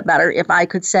little bit better if I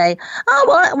could say, oh,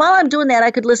 well, while I'm doing that,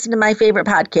 I could listen to my favorite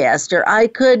podcast, or I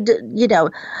could,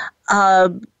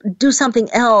 do something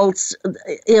else.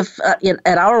 If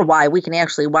at our Y, we can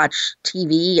actually watch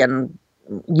TV and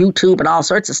YouTube and all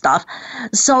sorts of stuff.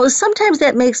 So sometimes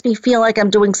that makes me feel like I'm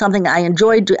doing something I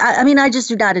enjoy doing. I just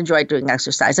do not enjoy doing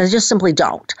exercise. I just simply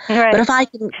don't. Right. But if I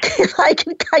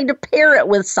can kind of pair it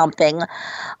with something,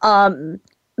 then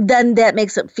that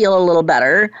makes it feel a little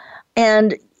better.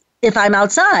 And if I'm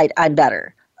outside, I'm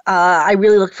better. I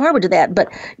really look forward to that.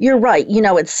 But you're right.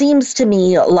 It seems to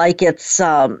me like it's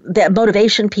that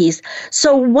motivation piece.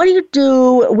 So what do you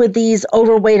do with these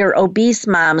overweight or obese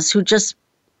moms who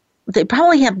they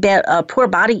probably have a poor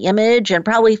body image and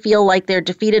probably feel like they're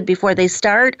defeated before they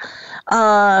start?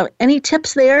 Any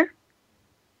tips there?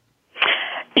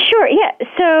 Sure, yeah.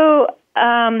 So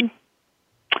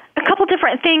a couple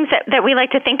different things that we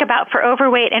like to think about for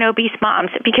overweight and obese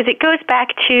moms, because it goes back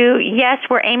to, yes,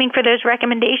 we're aiming for those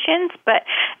recommendations, but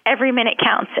every minute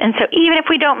counts. And so even if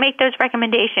we don't make those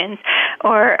recommendations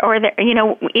or they're,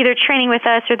 either training with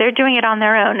us or they're doing it on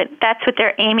their own, that's what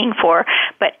they're aiming for.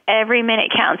 But every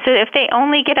minute counts. So if they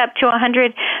only get up to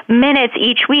 100 minutes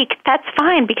each week, that's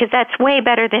fine, because that's way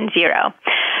better than 0.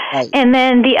 Right. And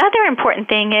then the other important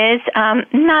thing is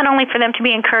not only for them to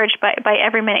be encouraged by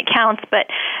every minute counts, but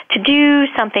to do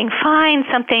something, find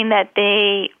something that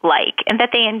they like and that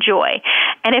they enjoy.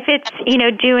 And if it's,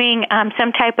 doing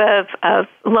some type of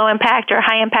low impact or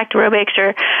high impact aerobics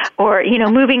or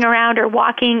moving around or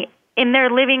walking in their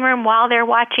living room while they're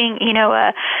watching,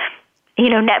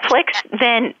 Netflix,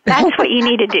 then that's what you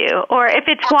need to do. Or if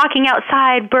it's walking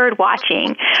outside bird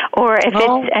watching, or if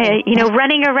it's,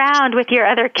 running around with your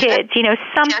other kids,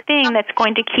 something that's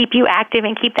going to keep you active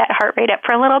and keep that heart rate up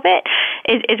for a little bit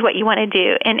is what you want to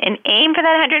do. And aim for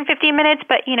that 150 minutes,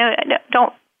 but,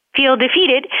 don't feel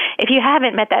defeated if you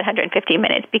haven't met that 150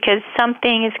 minutes, because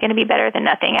something is going to be better than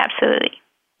nothing, absolutely.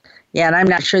 Yeah, and I'm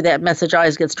not sure that message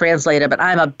always gets translated, but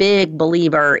I'm a big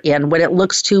believer in when it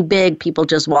looks too big, people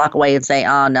just walk away and say,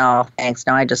 oh, no, thanks,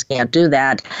 no, I just can't do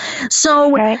that.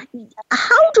 So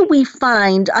how do we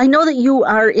find, I know that you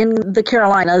are in the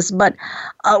Carolinas, but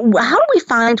how do we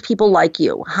find people like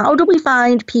you? How do we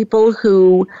find people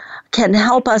who can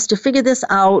help us to figure this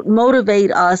out,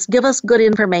 motivate us, give us good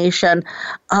information?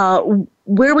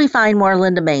 Where we find more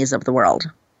Linda Mays of the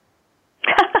world?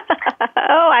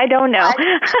 Oh, I don't know.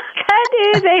 That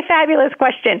is a fabulous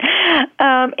question.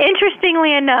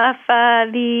 Interestingly enough,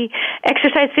 the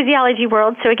exercise physiology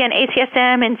world, so again,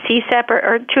 ACSM and CSEP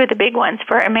are two of the big ones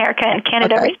for America and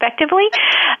Canada, respectively.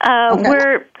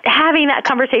 We're having that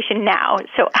conversation now.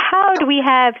 So how do we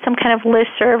have some kind of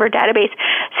listserv or database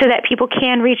so that people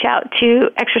can reach out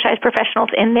to exercise professionals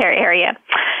in their area?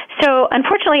 So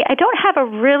unfortunately, I don't have a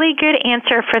really good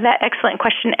answer for that excellent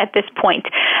question at this point,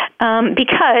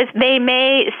 because they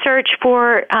may search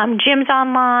for gyms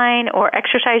online or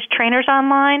exercise trainers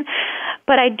online,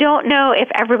 but I don't know if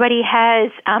everybody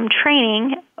has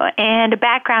training and a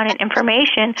background and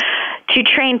information to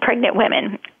train pregnant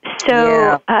women.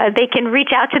 So they can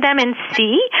reach out to them and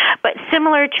see, but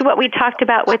similar to what we talked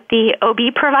about with the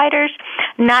OB providers,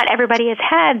 not everybody has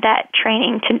had that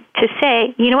training to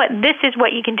say, you know what, this is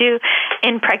what you can do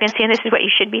in pregnancy and this is what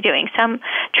you should be doing. Some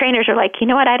trainers are like, you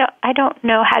know what, I don't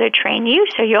know how to train you,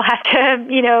 so you'll have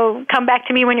to, come back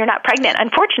to me when you're not pregnant,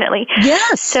 unfortunately.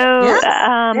 Yes. So,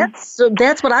 so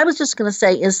that's what I was just going to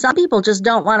say, is some people just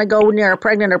don't want to go near a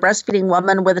pregnant or breastfeeding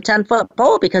woman with a 10-foot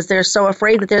pole because they're so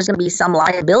afraid that there's going to be some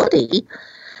liability.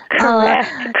 Correct.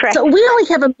 So we only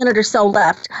have a minute or so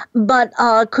left, but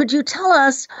could you tell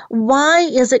us, why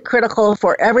is it critical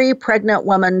for every pregnant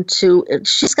woman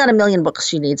she's got 1 million books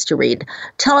she needs to read.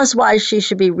 Tell us why she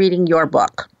should be reading your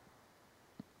book.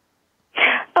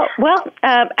 Oh, well,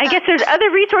 I guess there's other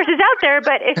resources out there,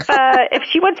 but if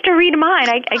she wants to read mine,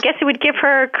 I guess it would give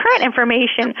her current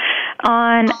information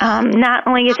on not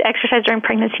only is exercise during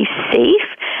pregnancy safe,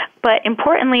 but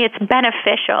importantly, it's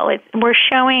beneficial. We're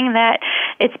showing that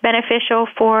it's beneficial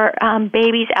for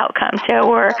babies' outcomes. So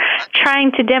we're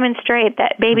trying to demonstrate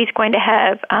that baby's going to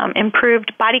have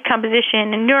improved body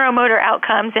composition and neuromotor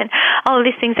outcomes and all of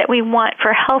these things that we want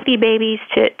for healthy babies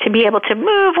to be able to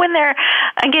move when they're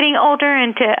getting older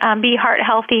and to be heart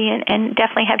healthy and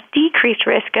definitely have decreased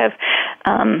risk of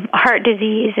heart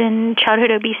disease and childhood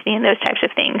obesity and those types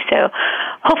of things. So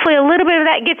hopefully a little bit of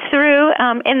that gets through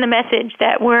in the message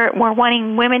that we're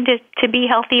wanting women to be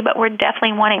healthy, but we're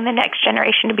definitely wanting the next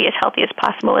generation to be as healthy as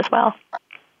possible as well.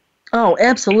 Oh,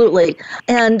 absolutely.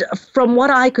 And from what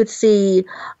I could see,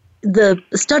 the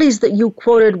studies that you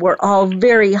quoted were all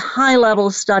very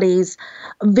high-level studies,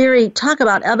 talk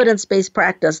about evidence-based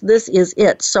practice. This is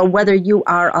it. So whether you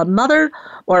are a mother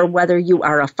or whether you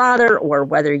are a father or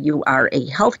whether you are a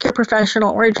healthcare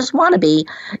professional or just want to be,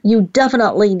 you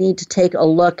definitely need to take a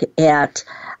look at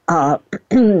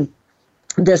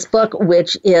this book,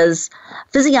 which is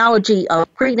Physiology of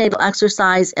Prenatal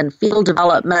Exercise and Fetal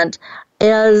Development,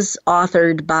 as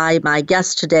authored by my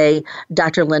guest today,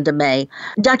 Dr. Linda May.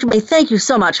 Dr. May, thank you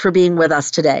so much for being with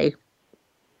us today.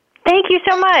 Thank you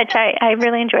so much. I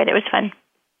really enjoyed it. It was fun.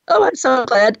 Oh, I'm so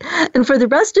glad. And for the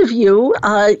rest of you,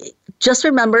 just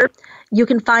remember, you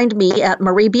can find me at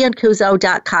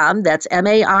mariebiancuzzo.com. That's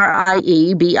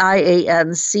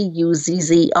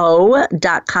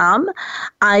mariebiancuzzo.com.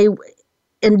 I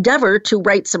endeavor to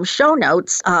write some show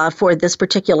notes for this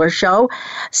particular show.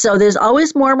 So there's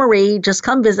always more Marie. Just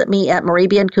come visit me at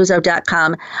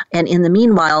mariebiancuzzo.com. And in the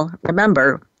meanwhile,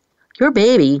 remember, your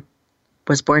baby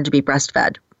was born to be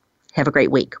breastfed. Have a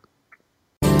great week.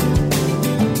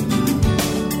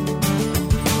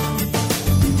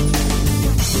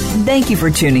 Thank you for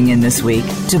tuning in this week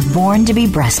to Born to be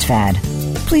Breastfed.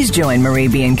 Please join Marie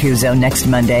Biancuzzo next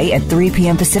Monday at 3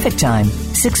 p.m. Pacific Time,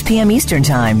 6 p.m. Eastern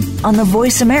Time on the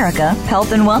Voice America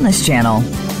Health and Wellness Channel.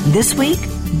 This week,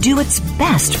 do what's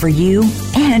best for you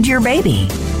and your baby.